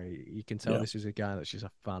general where you can tell Yeah. this is a guy that's just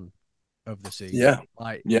a fan of the scene. Yeah.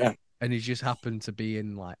 Like, Yeah. and he just happened to be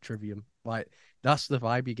in like Trivium. Like that's the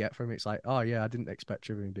vibe you get from it. It's like, oh yeah, I didn't expect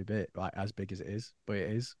Trivium to be big, like as big as it is, but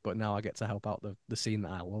it is. But now I get to help out the scene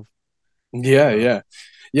that I love. Yeah. So, Yeah.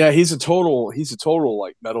 Yeah. He's a total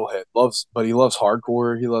like metalhead. But he loves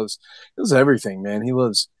hardcore. He loves everything, man. He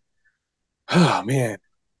loves, oh man.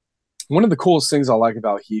 One of the coolest things I like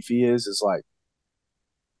about Heafy is like,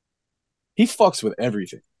 he fucks with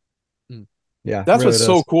everything. mm, Yeah, That's really what's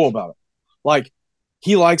so does. cool about it. Like,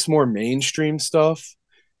 he likes more mainstream stuff,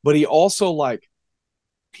 but he also like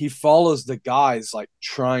he follows the guys like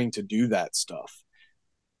trying to do that stuff.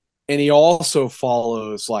 And he also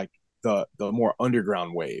follows like the more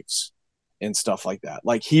underground waves and stuff like that.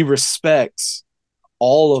 Like he respects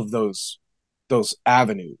all of those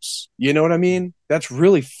avenues. You know what I mm. mean? That's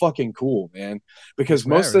really fucking cool, man. It's Because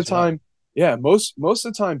most rare of as the well. time, yeah, most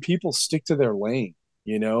of the time people stick to their lane,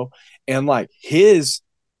 you know? And like he's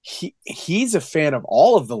a fan of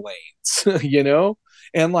all of the lanes, you know?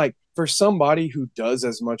 And like for somebody who does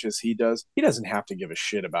as much as he does, he doesn't have to give a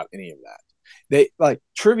shit about any of that. They like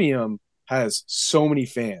Trivium has so many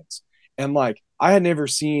fans. And like I had never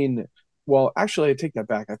seen, well, actually, I take that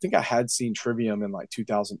back. I think I had seen Trivium in like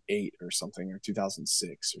 2008 or something, or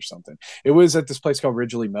 2006 or something. It was at this place called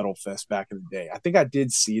Ridgely Metal Fest back in the day. I think I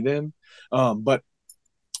did see them, but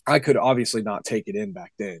I could obviously not take it in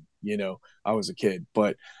back then. You know, I was a kid.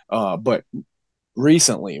 But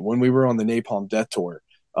recently, when we were on the Napalm Death Tour,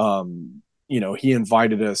 he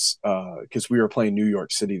invited us because we were playing New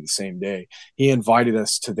York City the same day. He invited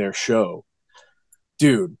us to their show,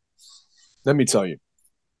 dude. Let me tell you,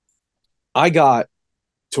 I got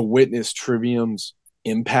to witness Trivium's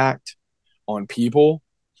impact on people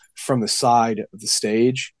from the side of the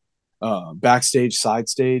stage, backstage, side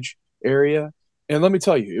stage area. And let me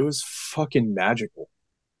tell you, it was fucking magical.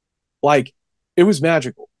 Like, it was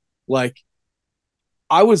magical. Like,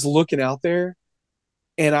 I was looking out there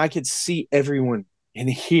and I could see everyone and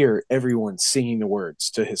hear everyone singing the words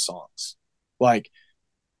to his songs. Like,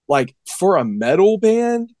 like for a metal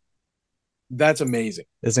band, that's amazing.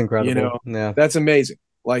 It's You incredible. know, Yeah. that's amazing.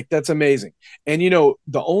 Like that's amazing. And the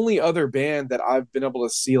only other band that I've been able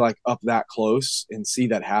to see like up that close and see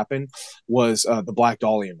that happen was the Black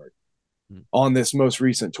Dahlia Murder Mm. on this most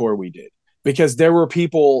recent tour we did. Because there were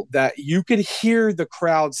people that you could hear the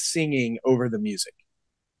crowd singing over the music.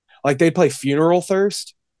 Like they play Funeral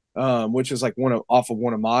Thirst, which is like off of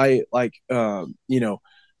one of my like one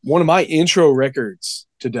of my intro records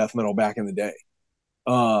to death metal back in the day.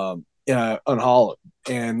 Unhollowed.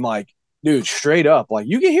 And like, dude, straight up, like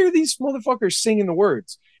you can hear these motherfuckers singing the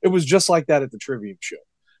words. It was just like that at the Trivium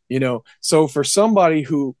show. So for somebody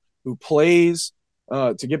who plays,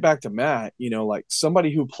 to get back to Matt, like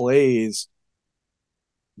somebody who plays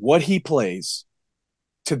what he plays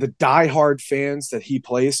to the diehard fans that he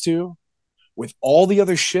plays to, with all the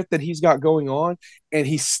other shit that he's got going on, and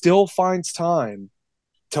he still finds time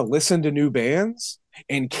to listen to new bands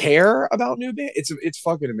and care about new bands. It's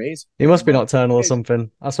fucking amazing. He must be Like, nocturnal or something.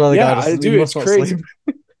 I swear the guy yeah, just I he do. must It's not crazy.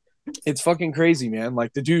 sleep. It's fucking crazy, man.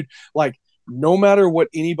 Like the dude, like no matter what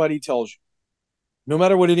anybody tells you, no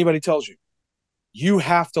matter what anybody tells you, you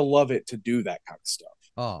have to love it to do that kind of stuff.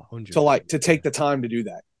 Oh, To 100%. like to take the time to do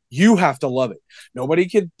that. You have to love it. Nobody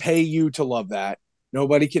can pay you to love that.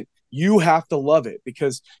 Nobody can. You have to love it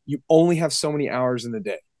because you only have so many hours in the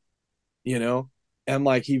day, you know? And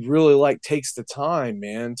like he really like takes the time,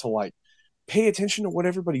 man, to like pay attention to what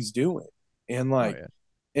everybody's doing and Oh like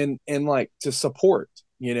yeah. and like to support.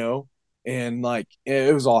 And like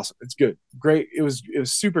it was awesome. It's good. Great. It was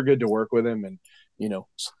super good to work with him and you know,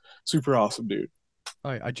 super awesome dude.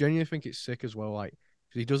 I genuinely think it's sick as well. Like,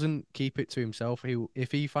 'cause he doesn't keep it to himself.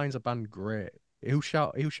 If he finds a band great, he'll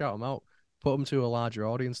shout them out, put them to a larger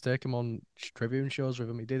audience, take them on tribune shows with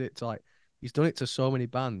him. He did it to like, he's done it to so many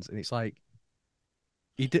bands, and it's like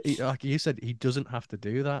like you said, he doesn't have to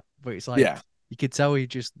do that, but it's like Yeah. you could tell he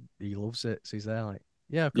loves it. So he's there like,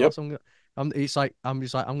 yeah, of Yep. course I'm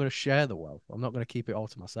gonna share the wealth. I'm not gonna keep it all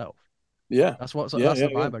to myself. Yeah. Yeah. That's Yeah. the Yeah.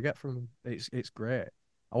 vibe I get from him. It's great.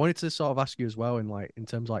 I wanted to sort of ask you as well in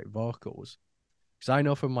terms of like vocals, because I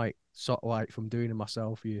know from like sort of like from doing it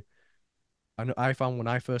myself, I know I found when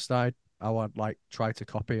I first started, I would like try to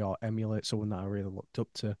copy or emulate someone that I really looked up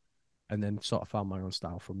to, and then sort of found my own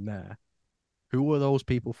style from there. Who were those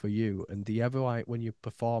people for you? And do you ever like when you're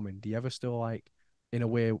performing, do you ever still like in a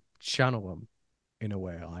way channel them in a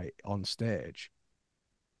way like on stage?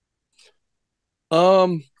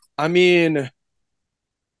 I mean,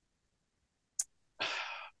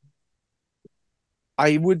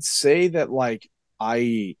 I would say that like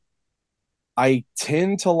I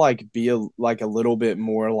tend to like be like a little bit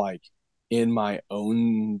more like in my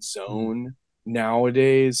own zone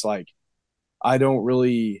nowadays. Like I don't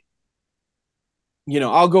really,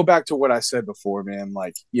 I'll go back to what I said before, man.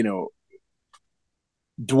 Like,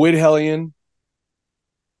 DeWitt Hellion,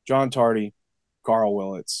 John Tardy, Carl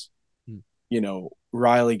Willits, Mm.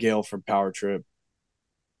 Riley Gale from Power Trip,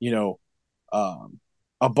 you know,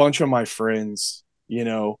 a bunch of my friends,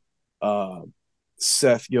 uh,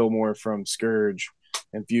 Seth Gilmore from Scourge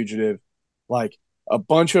and Fugitive, like a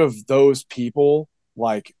bunch of those people,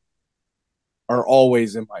 like, are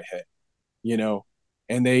always in my head, you know,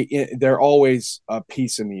 and they're always a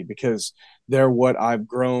piece of me because they're what I've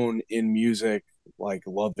grown in music, like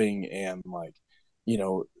loving, and like, you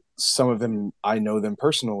know, some of them I know them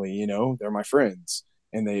personally, they're my friends,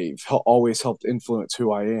 and they've always helped influence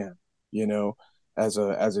who I am, as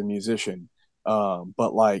a musician.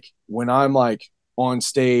 But like when I'm like on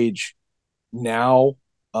stage now,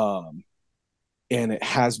 and it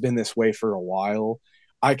has been this way for a while,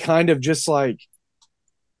 I kind of just like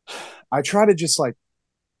I try to just like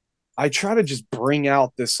I try to just bring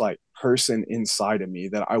out this like person inside of me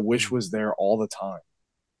that I wish was there all the time.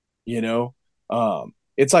 You know,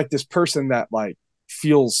 it's like this person that like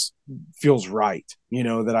feels right.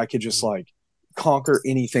 That I could just like conquer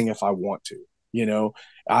anything if I want to.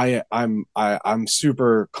 I'm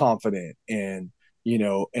super confident and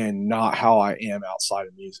and not how I am outside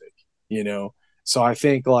of music. So I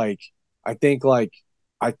think like I think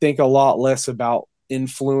a lot less about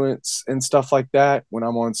influence and stuff like that when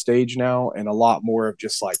I'm on stage now, and a lot more of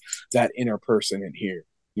just like that inner person in here,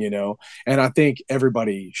 and I think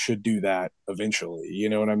everybody should do that eventually. You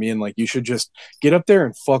know what I mean? Like you should just get up there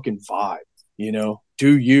and fucking vibe,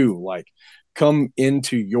 do you like come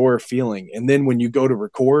into your feeling, and then when you go to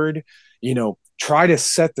record, try to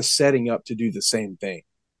set the setting up to do the same thing,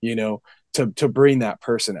 to bring that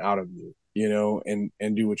person out of you,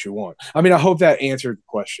 and do what you want. I mean, I hope that answered the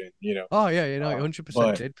question, Oh yeah, it 100%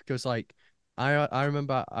 but did, because like I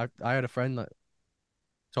remember I had a friend that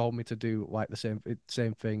told me to do like the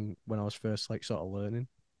same thing when I was first like sort of learning.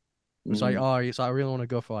 It was like, oh, it's like I really want to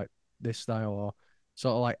go for like this style, or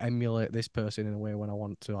sort of like emulate this person in a way when I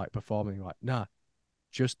want to like perform. And you're like, nah,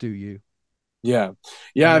 just do you. yeah,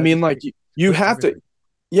 And I mean, just like like you click have to, everything.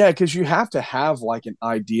 yeah, because you have to have like an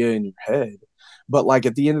idea in your head, but like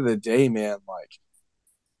at the end of the day, man, like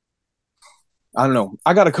I don't know,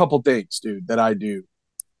 I got a couple things, dude, that I do.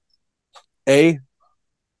 I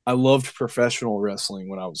loved professional wrestling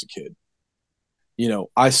when I was a kid.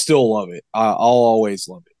 I still love it. I'll always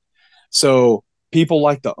love it. So people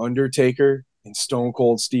like The Undertaker and Stone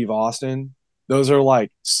Cold Steve Austin, those are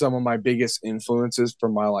like some of my biggest influences for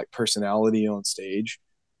my like personality on stage.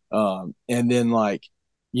 And then like,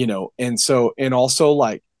 and also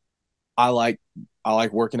like I like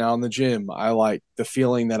working out in the gym. I like the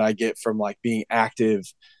feeling that I get from like being active.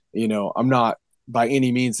 I'm not by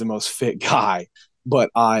any means the most fit guy, but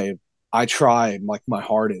I try like my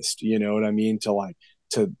hardest, you know what I mean, to like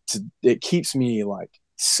to it keeps me like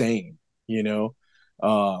sane,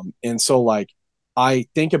 and so like I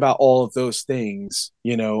think about all of those things,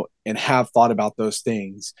 and have thought about those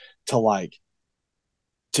things to like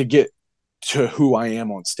to get to who I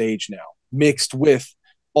am on stage now, mixed with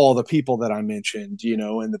all the people that I mentioned,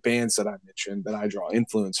 and the bands that I mentioned that I draw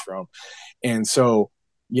influence from. And so,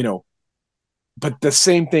 but the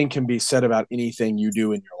same thing can be said about anything you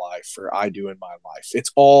do in your life or I do in my life. It's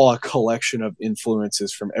all a collection of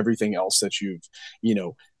influences from everything else that you've,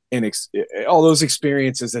 and all those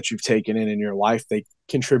experiences that you've taken in your life, they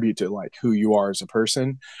contribute to like who you are as a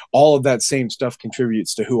person. All of that same stuff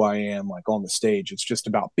contributes to who I am like on the stage. It's just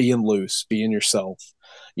about being loose, being yourself,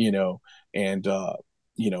 and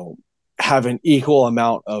you know have an equal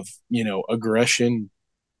amount of aggression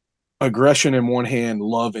in one hand,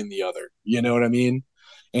 love in the other, you know what I mean,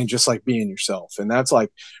 and just like being yourself. And that's like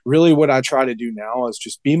really what I try to do now, is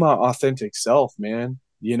just be my authentic self, man,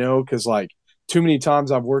 because like too many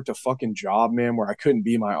times I've worked a fucking job, man, where I couldn't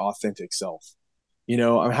be my authentic self.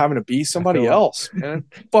 I'm having to be I feel somebody that. else, man.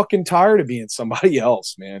 I'm fucking tired of being somebody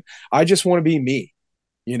else, man. I just want to be me,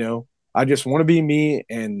 you know. I just want to be me,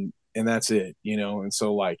 and that's it, And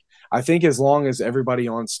so like I think as long as everybody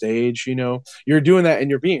on stage, you're doing that and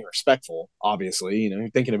you're being respectful, obviously, you're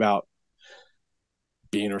thinking about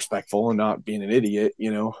being respectful and not being an idiot,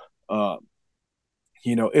 it'll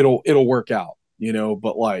work out,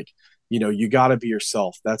 but like, you got to be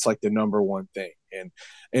yourself. That's like the number one thing. And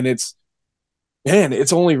it's, man,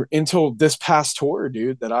 it's only until this past tour,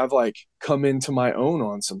 dude, that I've like come into my own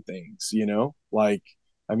on some things, like,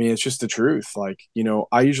 I mean, it's just the truth. Like,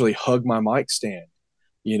 I usually hug my mic stand,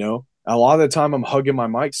 you know. A lot of the time I'm hugging my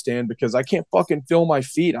mic stand because I can't fucking feel my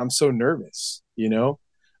feet. I'm so nervous, you know.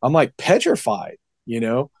 I'm like petrified, you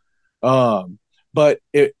know. Um, but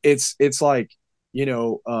it's like, you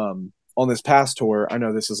know, on this past tour, I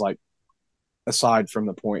know this is like aside from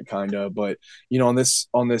the point kind of, but you know, on this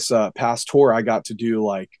past tour, I got to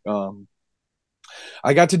do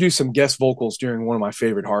some guest vocals during one of my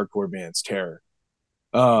favorite hardcore bands, Terror.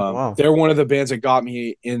 Wow, They're one of the bands that got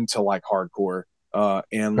me into like hardcore.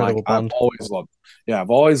 And like incredible band. I've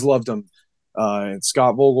always loved them. And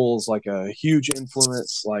Scott Vogel's like a huge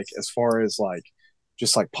influence, like as far as like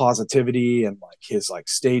just like positivity and like his like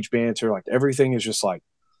stage banter, like everything is just like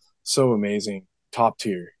so amazing, top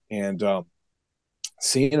tier. And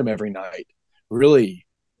seeing him every night really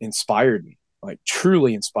inspired me, like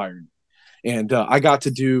truly inspired me. And I got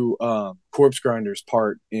to do Corpse Grinder's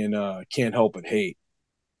part in Can't Help But Hate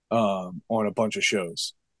on a bunch of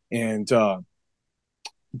shows. And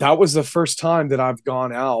that was the first time that I've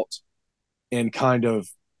gone out and kind of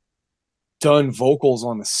done vocals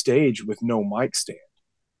on the stage with no mic stand.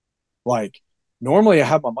 Like normally I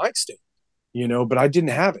have my mic stand, you know, but I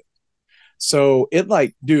didn't have it. So it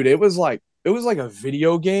like, dude, it was like a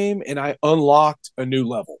video game and I unlocked a new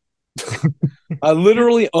level. I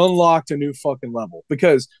literally unlocked a new fucking level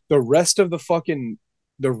because the rest of the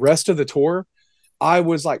tour, I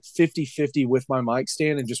was like 50-50 with my mic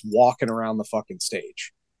stand and just walking around the fucking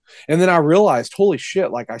stage. And then I realized, holy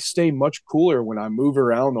shit, like I stay much cooler when I move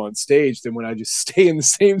around on stage than when I just stay in the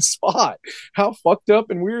same spot. How fucked up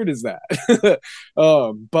and weird is that?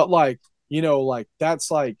 But like, you know, like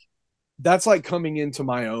that's like coming into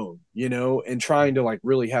my own, you know, and trying to like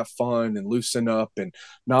really have fun and loosen up and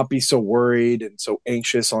not be so worried and so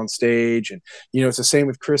anxious on stage. And, you know, it's the same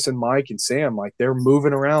with Chris and Mike and Sam. Like they're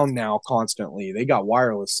moving around now constantly. They got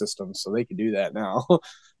wireless systems, so they can do that now.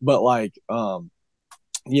 But like,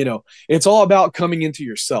 you know, it's all about coming into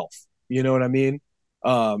yourself. You know what I mean?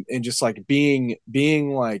 And just like being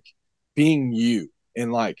you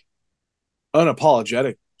and like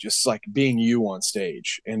unapologetic, just like being you on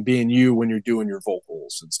stage and being you when you're doing your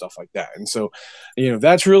vocals and stuff like that. And so, you know,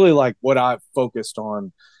 that's really like what I've focused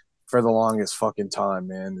on for the longest fucking time,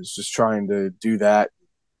 man, is just trying to do that,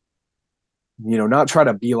 you know, not try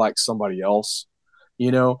to be like somebody else,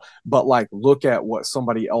 you know, but like look at what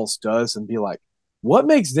somebody else does and be like, what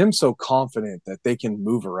makes them so confident that they can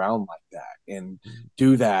move around like that and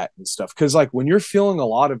do that and stuff? Cause like when you're feeling a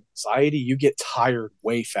lot of anxiety, you get tired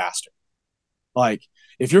way faster. Like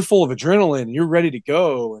if you're full of adrenaline and you're ready to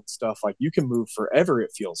go and stuff, like you can move forever,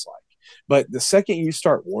 it feels like. But the second you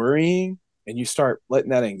start worrying and you start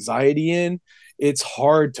letting that anxiety in, it's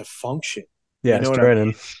hard to function. Yeah, You it's know what I mean? draining.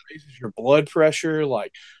 It raises your blood pressure,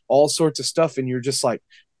 like all sorts of stuff. And you're just like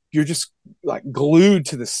glued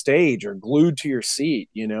to the stage or glued to your seat,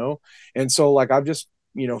 you know? And so like I've just,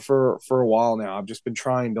 you know, for a while now, I've just been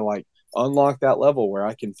trying to like unlock that level where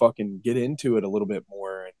I can fucking get into it a little bit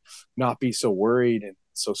more and not be so worried and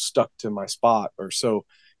so stuck to my spot or so,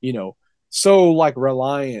 you know, so like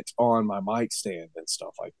reliant on my mic stand and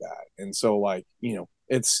stuff like that. And so like, you know,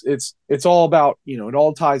 it's all about, you know, it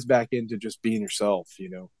all ties back into just being yourself, you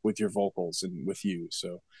know, with your vocals and with you.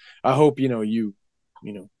 So I hope, you know,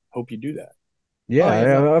 hope you do that. Oh Yeah,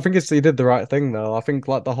 yeah, no. yeah, I think it's you did the right thing though. I think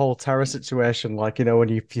like the whole terror situation, like you know, when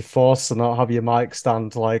you're forced to not have your mic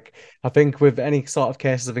stand, like I think with any sort of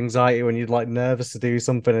cases of anxiety, when you're like nervous to do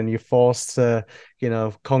something and you're forced to, you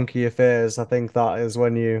know, conquer your fears, I think that is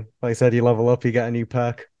when you, like I said, you level up, you get a new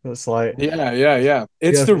perk. It's like, Yeah. It's yeah, the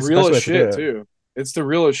it's the best realest way to do shit it. too. It's the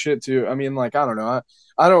realest shit too. I mean, like, I don't know.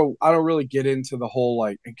 I don't really get into the whole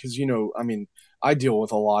like because you know, I mean, I deal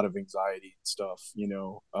with a lot of anxiety and stuff, you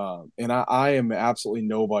know. And I am absolutely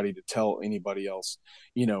nobody to tell anybody else,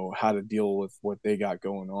 you know, how to deal with what they got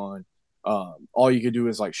going on. All you could do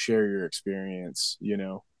is like share your experience, you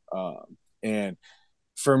know. And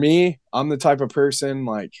for me, I'm the type of person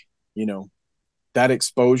like, you know, that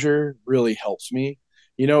exposure really helps me.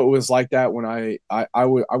 You know, it was like that when I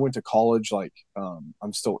went to college. Like,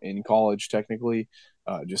 I'm still in college technically,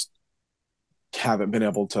 just haven't been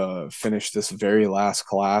able to finish this very last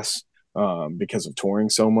class because of touring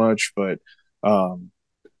so much. But um,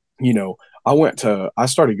 you know, I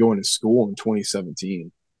started going to school in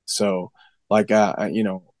 2017. So like, you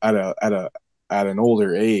know, at an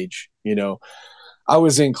older age, you know, I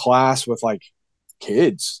was in class with like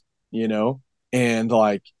kids, you know, and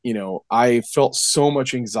like, you know, I felt so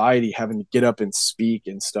much anxiety having to get up and speak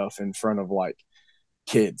and stuff in front of like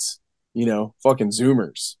kids, you know, fucking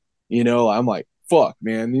Zoomers, you know, I'm like, fuck,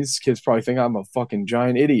 man, these kids probably think I'm a fucking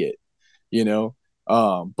giant idiot, you know,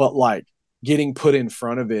 but like, getting put in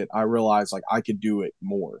front of it, I realized like I could do it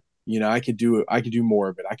more. I could do it. I could do more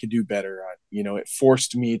of it. I could do better. It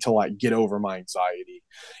forced me to like get over my anxiety.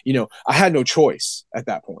 I had no choice at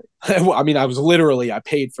that point. I mean, I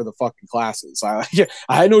paid for the fucking classes. I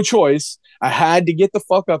had no choice. I had to get the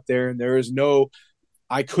fuck up there, and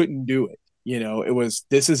I couldn't do it.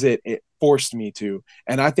 This is it. It forced me to.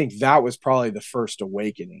 And I think that was probably the first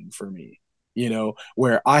awakening for me,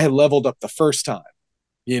 where I had leveled up the first time.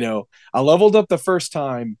 I leveled up the first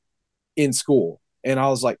time in school, and I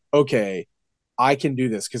was like, okay, I can do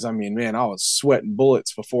this. Cause I mean, man, I was sweating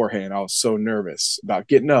bullets beforehand. I was so nervous about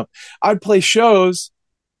getting up. I'd play shows,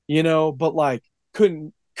 but like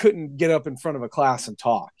couldn't get up in front of a class and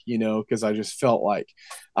talk, cause I just felt like,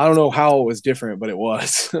 I don't know how it was different, but it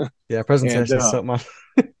was. Yeah, presentation And, suck, man.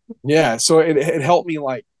 yeah, so it helped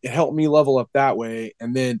me level up that way.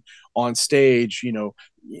 And then on stage,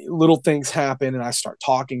 little things happen and I start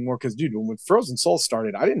talking more. Because dude, when Frozen Soul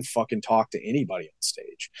started, I didn't fucking talk to anybody on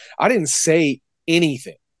stage. I didn't say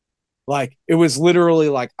anything. Like, it was literally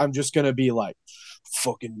like, I'm just gonna be like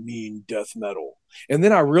fucking mean death metal. And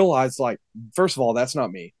then I realized, like, first of all, that's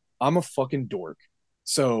not me. I'm a fucking dork.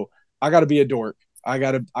 So I gotta be a dork. I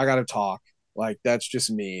gotta talk. Like, that's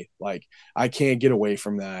just me. Like, I can't get away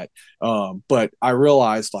from that. But I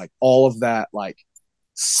realized, like, all of that, like,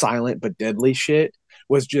 silent but deadly shit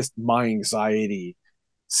was just my anxiety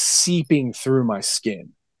seeping through my skin,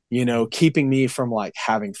 keeping me from, like,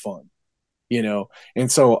 having fun,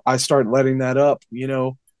 And so I started letting that up,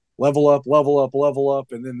 level up, level up, level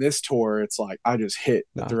up. And then this tour, it's like, I just hit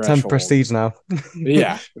the 10 threshold. prestige now.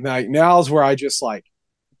 Yeah. Now's where I just, like,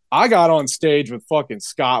 I got on stage with fucking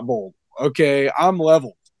Scott Bold. Okay, I'm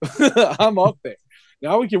leveled. I'm up there.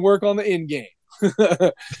 Now we can work on the end game.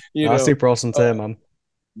 That's super awesome too, man.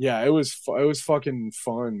 Yeah, it was fucking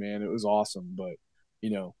fun, man. It was awesome, but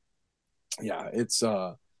yeah,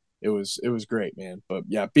 it was great, man. But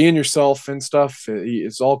yeah, being yourself and stuff,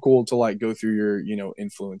 it's all cool to like go through your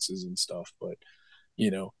influences and stuff, but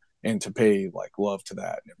and to pay like love to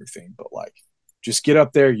that and everything. But like, just get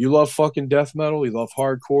up there. You love fucking death metal. You love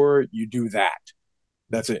hardcore. You do that.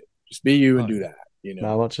 That's it. Just be you and do that.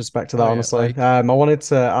 No, much respect to that, honestly. Yeah, I wanted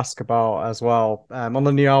to ask about as well, on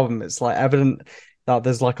the new album, it's like evident that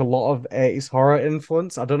there's like a lot of 80s horror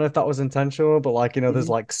influence. I don't know if that was intentional, but like, there's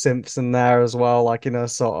like synths in there as well, like,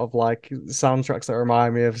 sort of like soundtracks that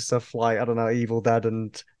remind me of stuff like, I don't know, Evil Dead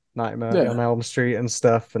and Nightmare on Elm Street and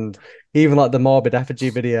stuff. And even like the Morbid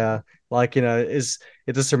Effigy video, like, it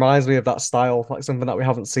just reminds me of that style, like something that we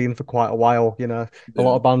haven't seen for quite a while. A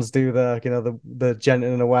lot of bands do the gent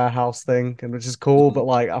in a warehouse thing, and which is cool. But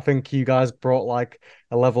like, I think you guys brought like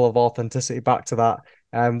a level of authenticity back to that.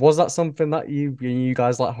 Was that something that you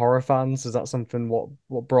guys, like, horror fans? Is that something what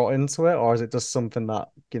brought into it, or is it just something that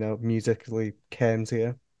musically came to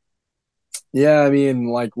you? Yeah, I mean,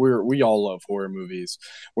 like, we all love horror movies.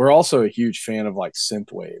 We're also a huge fan of like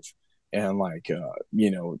synthwave and like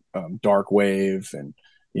dark wave and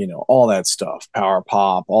all that stuff, power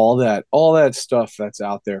pop, all that stuff that's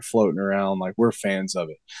out there floating around. Like, we're fans of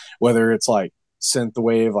it, whether it's like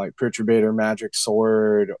synthwave like Perturbator Magic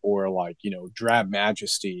Sword, or like Drab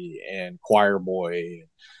Majesty and Choir Boy,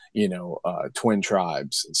 Twin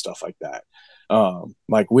Tribes and stuff like that.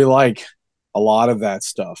 Like, we like a lot of that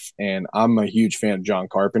stuff, and I'm a huge fan of John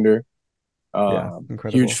Carpenter. Yeah,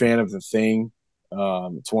 incredible. Huge fan of The Thing.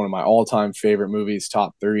 It's one of my all-time favorite movies,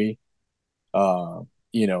 top 3. And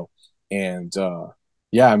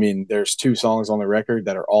yeah, I mean, there's 2 songs on the record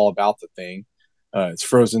that are all about The Thing. It's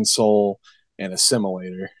Frozen Soul and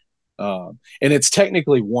Assimilator. And it's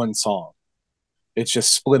technically one song. It's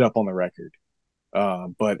just split up on the record.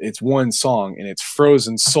 But it's one song, and it's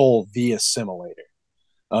Frozen Soul, the Assimilator.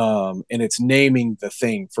 And it's naming the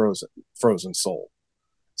thing Frozen Soul.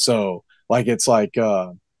 So like, it's like,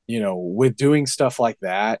 with doing stuff like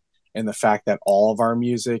that, and the fact that all of our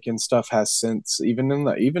music and stuff has synths, even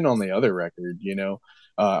on the other record,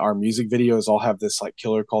 our music videos all have this like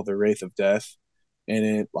killer called the Wraith of Death. And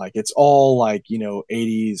it, like, it's all like,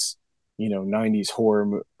 80s, 90s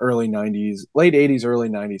horror, early 90s, late 80s, early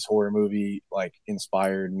 90s horror movie, like,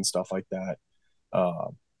 inspired and stuff like that. I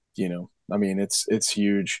mean, it's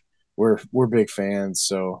huge. We're big fans.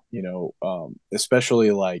 So,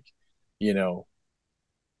 especially like,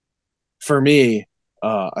 for me,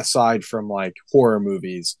 aside from like horror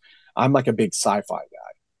movies, I'm like a big sci-fi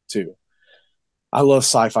guy too. I love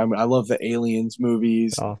sci-fi. I love the Aliens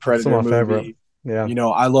movies, Predator movie. Favorite. Yeah.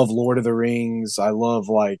 I love Lord of the Rings. I love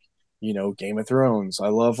like, Game of Thrones. I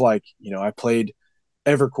love like, I played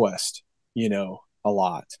EverQuest, a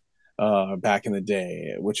lot. back in the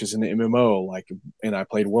day, which is an MMO. Like, and I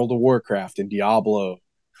played World of Warcraft and Diablo.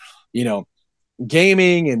 You know,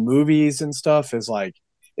 gaming and movies and stuff is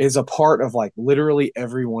a part of like literally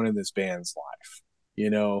everyone in this band's life. You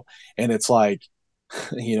know, and it's like,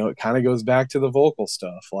 you know, it kind of goes back to the vocal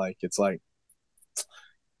stuff. Like, it's like,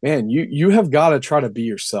 man, you have got to try to be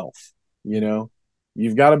yourself. You know,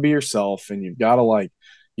 you've got to be yourself, and you've got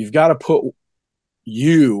to put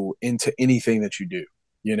you into anything that you do.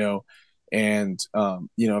 You know, and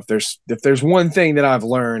you know, if there's one thing that I've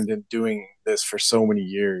learned in doing this for so many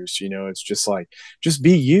years, you know, it's just like, just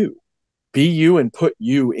be you and put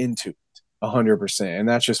you into it 100%. And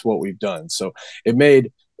that's just what we've done. So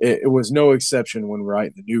it was no exception when we're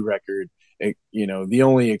writing the new record. You know, the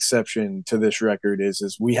only exception to this record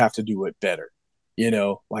is we have to do it better. You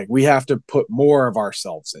know, like we have to put more of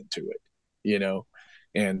ourselves into it, you know?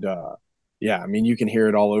 And yeah, I mean, you can hear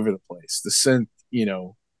it all over the place. The synth, you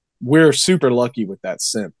know, we're super lucky with that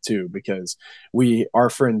synth too, because our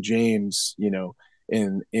friend James, you know,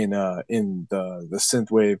 in the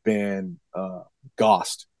synthwave band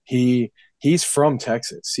Ghost, he's from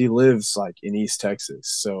Texas. He lives like in East Texas.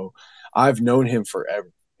 So I've known him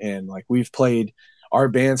forever. And like our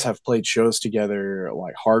bands have played shows together,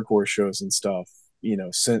 like hardcore shows and stuff, you know,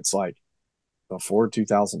 since like before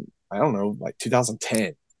 2000, I don't know, like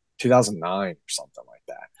 2010, 2009 or something like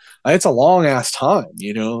that. It's a long ass time,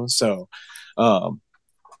 you know? So,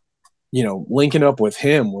 you know, linking up with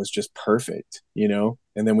him was just perfect, you know?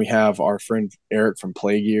 And then we have our friend Eric from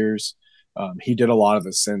Plague Years. He did a lot of the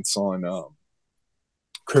synths on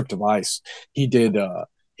Crypt Device. He did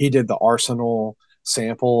the Arsenal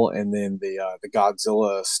sample, and then the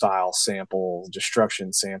Godzilla style sample,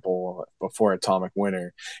 Destruction sample before Atomic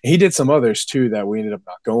Winter. And he did some others too that we ended up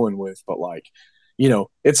not going with, but like, you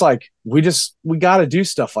know, it's like we got to do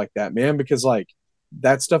stuff like that, man, because like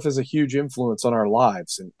that stuff is a huge influence on our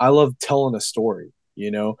lives. And I love telling a story,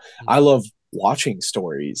 you know. I love watching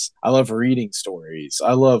stories. I love reading stories.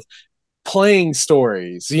 I love playing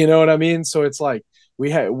stories, you know what I mean? So it's like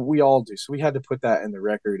we all do. So we had to put that in the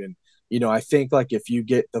record. And you know, I think like if you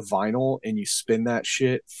get the vinyl and you spin that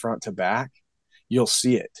shit front to back, you'll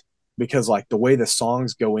see it, because like the way the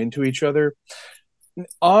songs go into each other, I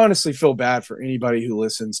honestly feel bad for anybody who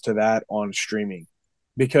listens to that on streaming,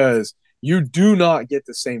 because you do not get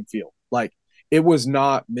the same feel. Like, it was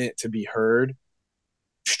not meant to be heard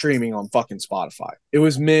streaming on fucking Spotify. It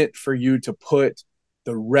was meant for you to put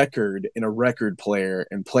the record in a record player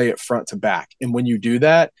and play it front to back. And when you do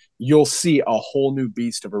that, you'll see a whole new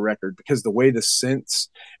beast of a record, because the way the synths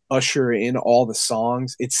usher in all the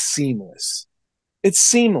songs, it's seamless. It's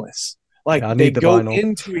seamless. Like, Yeah, I they need the go vinyl.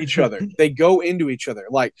 into each other. They go into each other.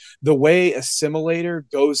 Like, the way Assimilator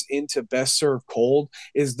goes into Best Served Cold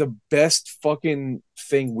is the best fucking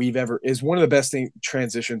thing is one of the best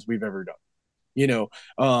transitions we've ever done. You know,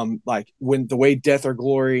 like when the way Death or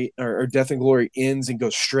Glory or Death and Glory ends and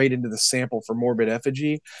goes straight into the sample for Morbid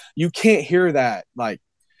Effigy, you can't hear that. Like,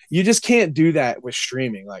 you just can't do that with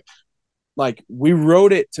streaming. Like we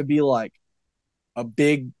wrote it to be like a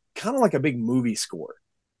big, kind of like a big movie score,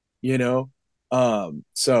 you know?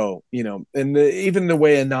 So, you know, and even the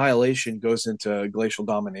way Annihilation goes into Glacial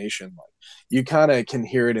Domination, like you kind of can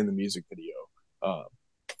hear it in the music video.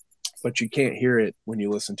 But you can't hear it when you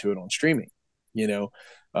listen to it on streaming, you know,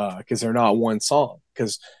 because they're not one song.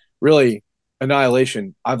 Because really,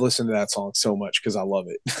 Annihilation, I've listened to that song so much because I love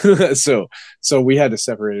it. So we had to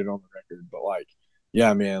separate it on the record. But like,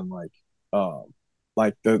 yeah, man, like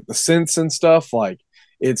the synths and stuff, like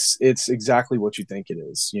it's exactly what you think it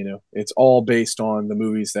is. You know, it's all based on the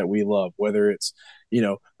movies that we love, whether it's, you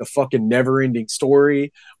know, the fucking Never Ending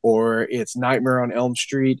Story, or it's Nightmare on Elm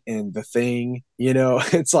Street and The Thing. You know,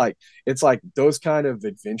 it's like those kind of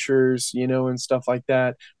adventures, you know, and stuff like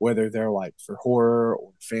that, whether they're like for horror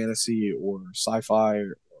or fantasy or sci-fi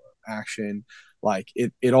or action. Like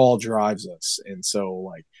it all drives us. And so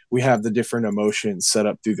like we have the different emotions set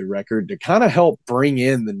up through the record to kind of help bring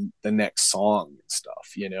in the next song and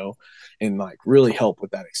stuff, you know, and like really help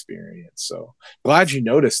with that experience. So glad you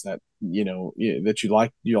noticed that, you know, that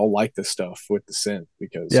you all like the stuff with the synth,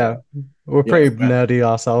 because Yeah, we're yeah, pretty nerdy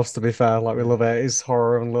ourselves, to be fair. Like, we love 80s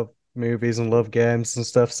horror and love movies and love games and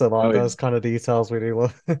stuff. So like oh yeah, those kind of details we do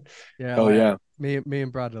love. Yeah, oh like yeah, me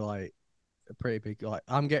and Brad are like pretty big. Like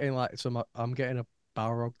I'm getting I'm getting a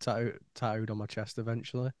Balrog tattooed on my chest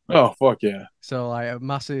eventually. oh fuck yeah, So like a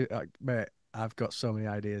massive, like, mate, I've got so many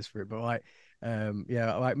ideas for it. But like,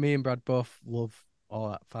 yeah, like me and Brad both love all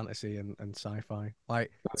that fantasy and sci-fi.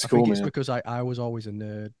 Like, that's I cool, think it's man. because I was always a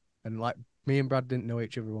nerd, and like me and Brad didn't know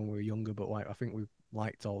each other when we were younger, but like I think we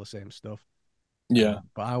liked all the same stuff. Yeah.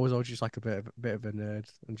 But I was always just like a bit of a nerd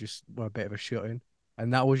and just a bit of a shut in,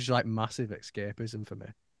 and that was just like massive escapism for me.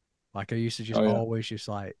 Like I used to just Oh yeah. always just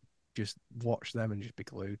watch them and just be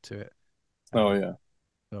glued to it. Oh Um, yeah.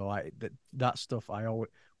 so like that stuff, I always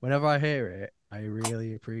whenever I hear it, I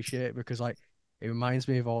really appreciate it because like it reminds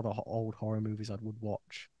me of all the old horror movies I would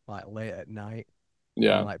watch like late at night and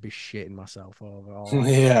Yeah. like be shitting myself over,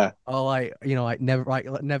 Yeah. or like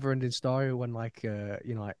never ending story when like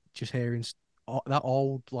just hearing that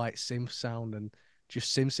old like synth sound and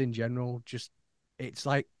just synths in general, just it's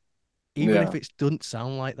like even Yeah. if it doesn't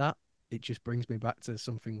sound like that, it just brings me back to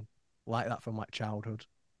something like that from like childhood.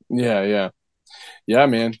 Yeah. Yeah. Yeah,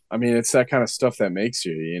 man. I mean, it's that kind of stuff that makes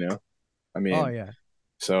you, you know. I Oh mean, yeah,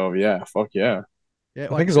 so yeah, fuck yeah. yeah.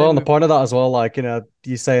 I think Like as well same on the with point of that as well, like,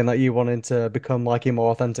 you saying that you wanting to become like your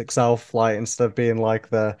more authentic self, like instead of being like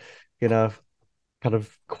the, you know, kind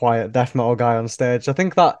of quiet death metal guy on stage. I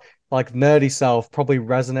think that like nerdy self probably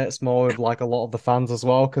resonates more with like a lot of the fans as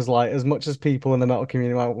well. Because like as much as people in the metal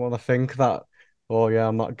community might want to think that, oh yeah,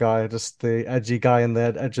 I'm that guy, just the edgy guy in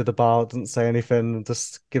the edge of the bar that doesn't say anything,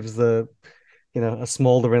 just gives the a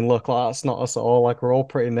smoldering look. Like that's not us at all. Like we're all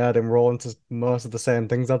pretty nerd and we're all into most of the same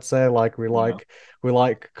things, I'd say. Like Yeah. we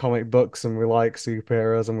like comic books and we like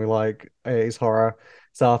superheroes and we like 80s horror.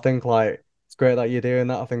 So I think like it's great that you're doing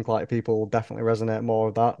that. I think like people will definitely resonate more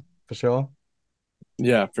with that for sure.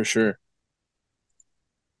 Yeah, for sure.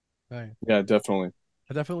 right. Yeah, definitely.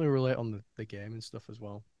 I definitely relate on the game and stuff as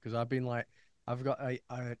well because I've been like I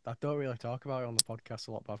don't really talk about it on the podcast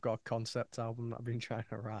a lot, but I've got a concept album that I've been trying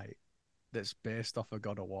to write that's based off a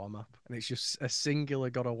God of War map, and it's just a singular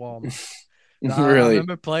God of War map. That I Really.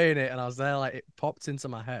 remember playing it, and I was there, like it popped into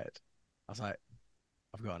my head. I was like,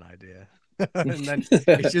 I've got an idea, and then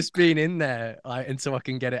it's just been in there like until I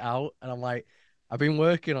can get it out, and I'm like, I've been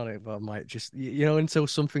working on it, but I'm like, just until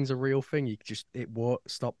something's a real thing, it won't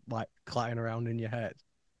stop like clattering around in your head.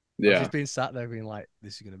 I've Yeah. just been sat there being like,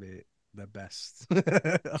 this is gonna be the best, like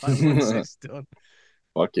once it's done.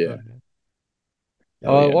 Fuck So, yeah. yeah.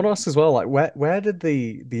 Hell I yeah, want to man. ask as well, like where did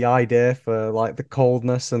the idea for like the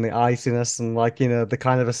coldness and the iciness and like the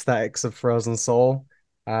kind of aesthetics of Frozen Soul,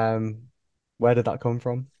 um, where did that come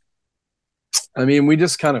from? I mean, we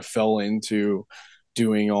just kind of fell into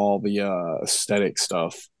doing all the aesthetic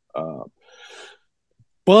stuff.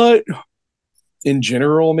 But in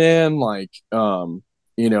general, man, like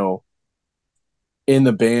you know, in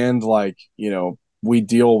the band, like, we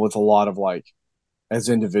deal with a lot of like as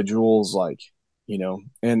individuals, like,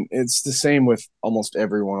 and it's the same with almost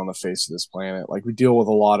everyone on the face of this planet. Like we deal with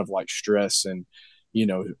a lot of like stress and, you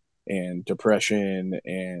know, and depression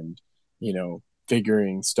and,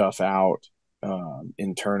 figuring stuff out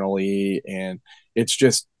internally. And it's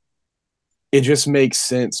just, it just makes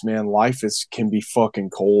sense, man. Life can be fucking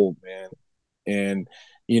cold, man. And,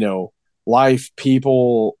 you know, life,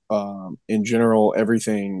 people, in general,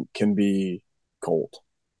 everything can be cold.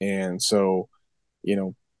 And so, you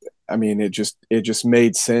know, I mean, it just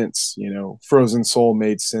made sense, Frozen Soul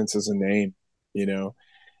made sense as a name, you know,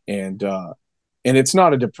 and and it's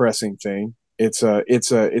not a depressing thing. It's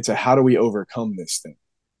a how do we overcome this thing,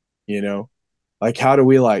 you know? Like how do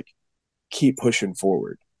we like keep pushing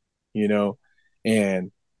forward, you know?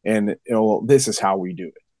 And this is how we do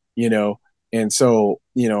it, you know? And so,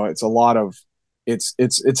 it's a lot of it's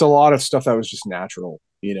a lot of stuff that was just natural,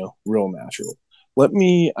 real natural.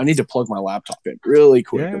 I need to plug my laptop in really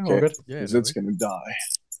quick, Yeah, all okay? good. Yeah, Because no it's worries. gonna die.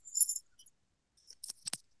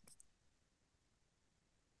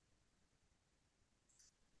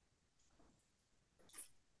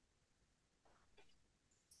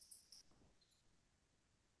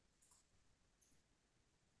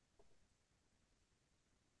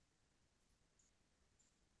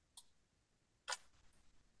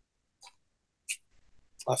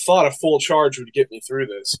 I thought a full charge would get me through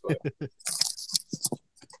this, but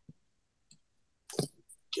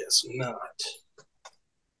guess not.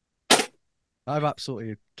 I've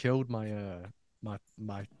absolutely killed my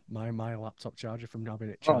laptop charger from having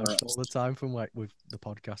it All charged right. all the time from like with the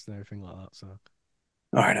podcast and everything like that. So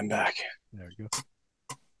All right, I'm back. there we go.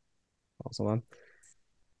 Awesome, man.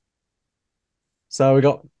 So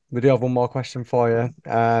we do have one more question for you.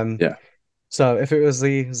 Yeah. So if it was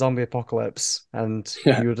the zombie apocalypse and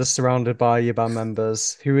Yeah. you were just surrounded by your band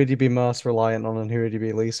members, who would you be most reliant on and who would you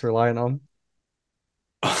be least reliant on?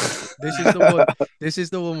 This is the one. This is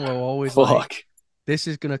the one where we're always like, Fuck. this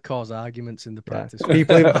is gonna cause arguments in the Yeah, practice room.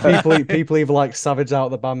 people either like savage out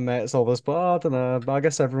the bandmates or this, but I don't know. But I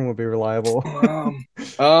guess everyone would be reliable. um.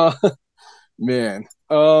 Uh. Man.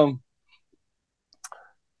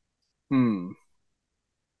 Hmm.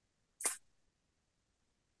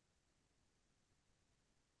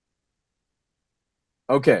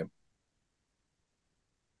 Okay.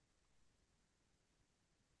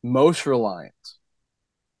 Most reliant.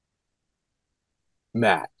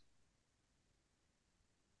 Matt.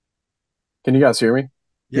 Can you guys hear me?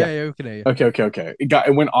 Yeah, Yeah. yeah, we can hear you. Okay.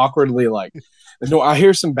 It went awkwardly like no, I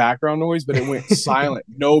hear some background noise, but it went silent.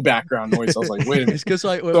 No background noise. I was like, wait a minute. It's because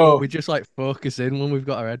like we So just like focus in when we've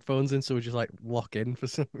got our headphones in, so we just like lock in for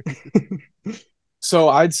some reason. so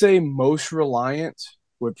I'd say most reliant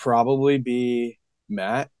would probably be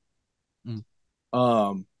Matt.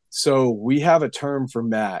 Mm. So we have a term for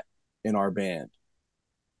Matt in our band.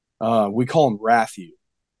 We call him Rathu.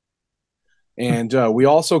 And we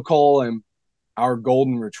also call him our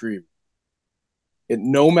golden retriever.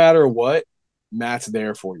 No matter what, Matt's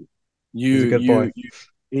there for you. He's a good boy.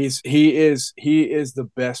 He is the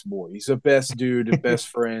best boy. He's the best dude, the best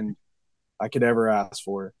friend I could ever ask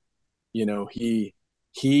for. You know, he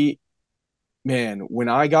man, when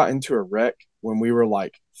I got into a wreck when we were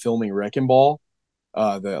like filming Wrecking Ball,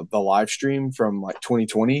 the live stream from like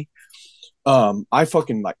 2020, I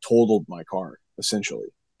fucking like totaled my car essentially.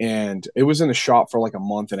 And it was in the shop for like a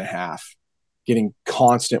month and a half getting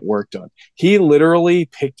constant work done. He literally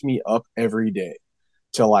picked me up every day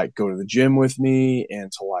to like go to the gym with me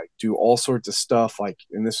and to like do all sorts of stuff like,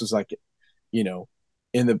 and this was like, you know,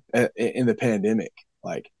 in the pandemic,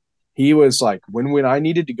 like he was like when I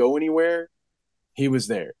needed to go anywhere, he was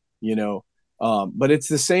there, you know. But it's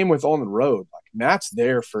the same with on the road. Like Matt's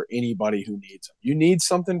there for anybody who needs him. You need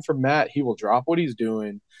something from Matt, he will drop what he's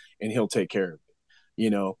doing and he'll take care of it,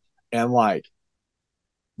 you know. And like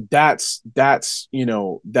that's you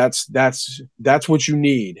know that's what you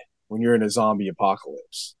need when you're in a zombie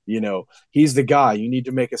apocalypse. You know, he's the guy. You need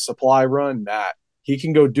to make a supply run, Matt. He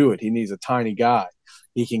can go do it. He needs a tiny guy.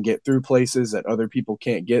 He can get through places that other people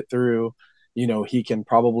can't get through. You know, he can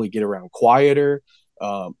probably get around quieter.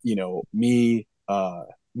 You know, me,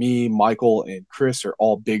 Michael, and Chris are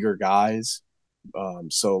all bigger guys.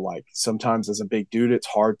 So like sometimes as a big dude, it's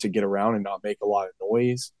hard to get around and not make a lot of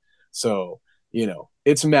noise. So, you know,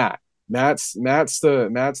 it's Matt. Matt's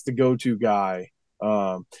the go-to guy.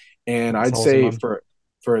 And That's I'd awesome, say man.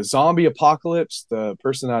 for a zombie apocalypse, the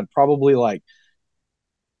person I'd probably like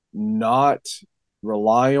not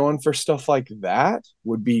rely on for stuff like that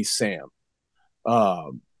would be Sam.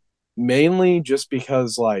 Um, Mainly just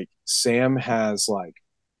because like Sam has like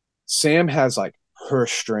her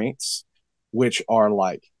strengths, which are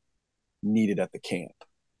like needed at the camp,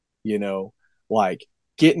 you know, like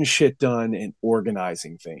getting shit done and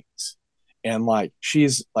organizing things. And like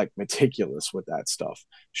she's like meticulous with that stuff.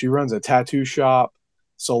 She runs a tattoo shop.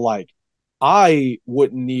 So like I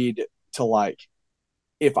wouldn't need to like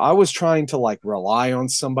if I was trying to like rely on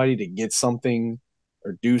somebody to get something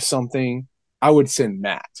or do something, I would send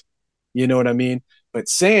Matt. You know what I mean? But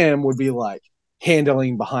Sam would be like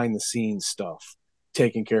handling behind the scenes stuff,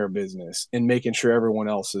 taking care of business and making sure everyone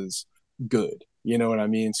else is good. You know what I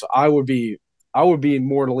mean? So I would be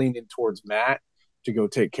more leaning towards Matt to go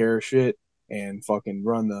take care of shit and fucking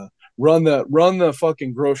run the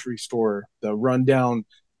fucking grocery store, the rundown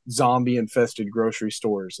zombie infested grocery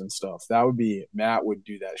stores and stuff. That would be Matt would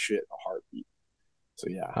do that shit in a heartbeat. So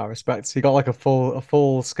yeah. I respect. You got like a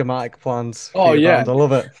full schematic planned for Oh your yeah, band. I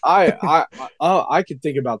love it. I could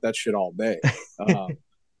think about that shit all day.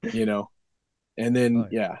 You know, and then Oh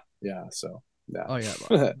yeah. yeah. So yeah. Oh yeah.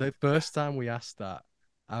 The first time we asked that,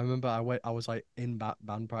 I remember I was like in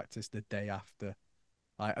band practice the day after.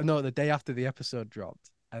 Like no, the day after the episode dropped.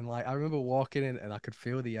 And like I remember walking in and I could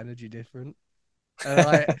feel the energy different. And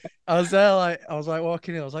like I was there, like I was like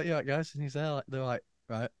walking in, I was like, yeah, guys, and he's there, like they're like,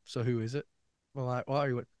 right, so who is it? I'm like, what are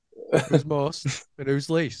you? Who's most and who's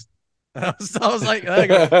least? And I was like, there you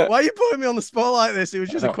go. Why are you putting me on the spot like this? It was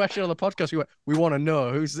just a question on the podcast. We want to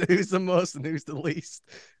know who's the most and who's the least.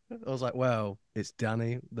 I was like, well, it's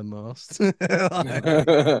Danny the most. Like,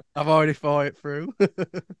 I've already thought it through.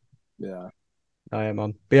 Yeah. I am,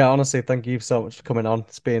 man. But yeah, honestly, thank you so much for coming on.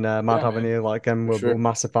 It's been mad Yeah, having man. you. Like, and For we're sure.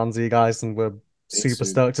 massive fans of you guys, and we're Thanks, super dude.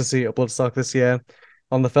 stoked to see you at Bloodstock this year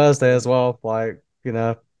on the Thursday as well. Like,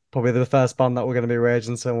 probably the first band that we're going to be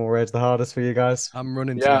raging, so we'll rage the hardest for you guys. I'm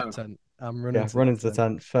running to Yeah. that tent. I'm running Yeah, to run that into the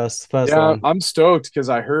tent. tent first Yeah, one. I'm stoked because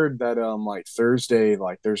I heard that like Thursday,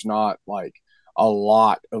 like there's not like a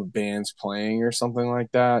lot of bands playing or something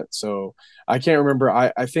like that. So I can't remember.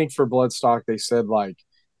 I think for Bloodstock they said like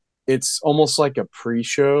it's almost like a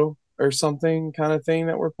pre-show or something kind of thing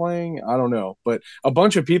that we're playing. I don't know, but a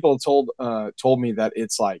bunch of people told me that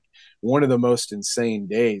it's like one of the most insane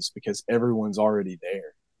days because everyone's already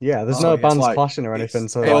there. Yeah, there's Oh, no yeah. It's bands like clashing or anything,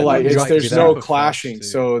 so so like you it's have to be there's there. no super fresh clashing,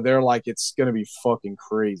 too. so they're like it's gonna be fucking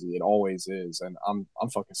crazy. It always is, and I'm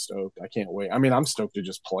fucking stoked. I can't wait. I mean, I'm stoked to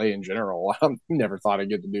just play in general. I never thought I'd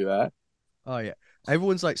get to do that. Oh yeah,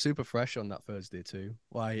 everyone's like super fresh on that Thursday too.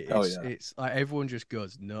 Like Hell yeah. it's like everyone just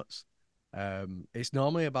goes nuts. It's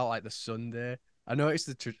normally about like the Sunday. I noticed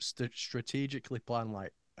the strategically plan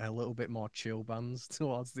like a little bit more chill bands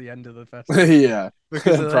towards the end of the festival Yeah,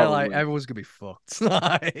 because they're like probably. everyone's gonna be fucked.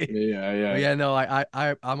 Like, Yeah, but yeah. yeah, no, like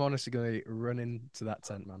I'm honestly gonna run into that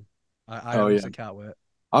tent, man. I Oh yeah. honestly can't wait.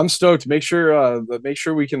 I'm stoked. Make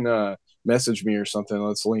sure we can message me or something.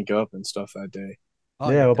 Let's link up and stuff that day. Oh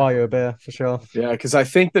Yeah, yeah, we'll buy you a definitely, man. beer for sure. Yeah, because I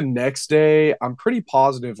think the next day, I'm pretty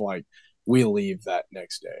positive like we leave that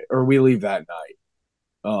next day or we leave that night.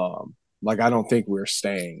 Like I don't think we're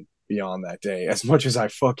staying beyond that day as much as I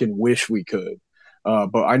fucking wish we could.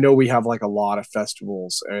 But I know we have like a lot of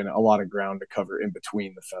festivals and a lot of ground to cover in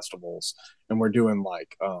between the festivals, and we're doing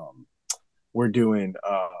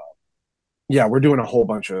yeah, we're doing a whole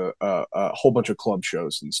bunch of club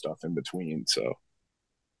shows and stuff in between. So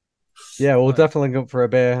Yeah, we'll Oh yeah. definitely go for a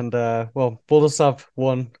beer and well, we'll just have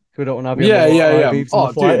one. We don't want to have any yeah, more yeah, eye yeah. beeps on the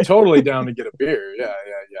Oh, dude, flight. totally down to get a beer. Yeah,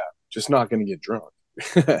 yeah, yeah. Just not gonna get drunk.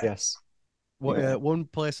 Yes. What Yeah. one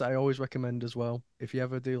place I always recommend as well, if you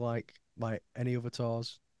ever do like any other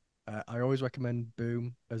tours, I always recommend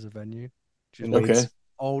Boom as a venue, which is In like Okay. Leeds.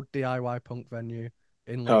 old DIY punk venue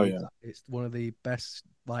in Hell Leeds. yeah. It's one of the best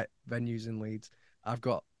like venues in Leeds.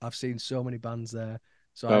 I've seen so many bands there,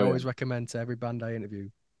 so I Oh yeah. always recommend to every band I interview,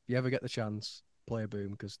 if you ever get the chance, play a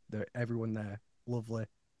Boom because they're everyone there, lovely.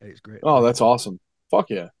 It's great, Oh, great that's venue. awesome. Fuck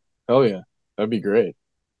yeah. Hell yeah. That'd be great.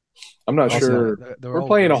 I'm not Oh yeah, Awesome. sure. they're We're all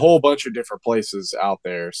playing a great, man. whole bunch of different places out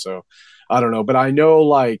there, so I don't know. But I know,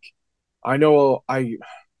 like, I know, I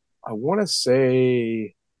want to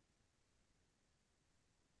say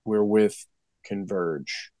we're with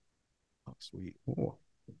Converge. Oh sweet, Ooh.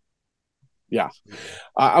 Yeah, sweet. Man.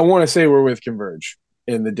 I want to say we're with Converge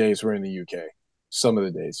in the days we're in the UK. Some of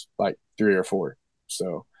the days, like 3 or 4.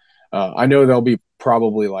 So I know there'll be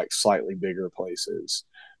probably like slightly bigger places.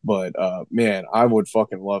 But man, I would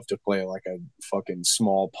fucking love to play like a fucking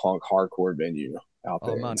small punk hardcore venue out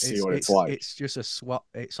Oh there and man, see what it's like. it's just a sweat.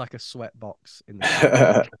 It's like a sweat box in the city.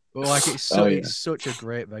 But like Oh yeah. it's such a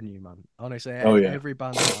great venue, man. Honestly, Oh yeah. every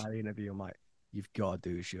band that I interview, I'm like, you've got to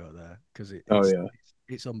do a show there because Oh yeah.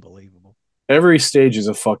 it's unbelievable. Every stage is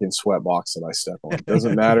a fucking sweat box that I step on.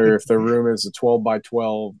 Doesn't matter if the room is a 12 by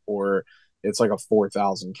 12 or it's like a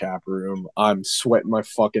 4,000 cap room. I'm sweating my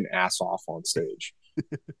fucking ass off on stage.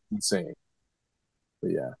 Insane.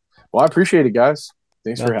 But yeah. Well, I appreciate it, guys.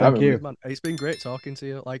 Thanks No, for thank having me. you. Man, it's been great talking to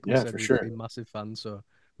you. Like we Yeah, said, for we've sure. been massive fans, so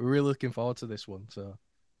we're really looking forward to this one. So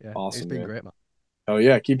yeah, it's Awesome, been man. great, man. Oh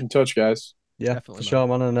yeah, keep in touch, guys. Yeah, Definitely, for man. sure,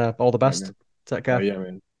 man, and all the All right, best. man. Take Oh care. yeah,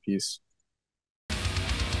 man. Peace.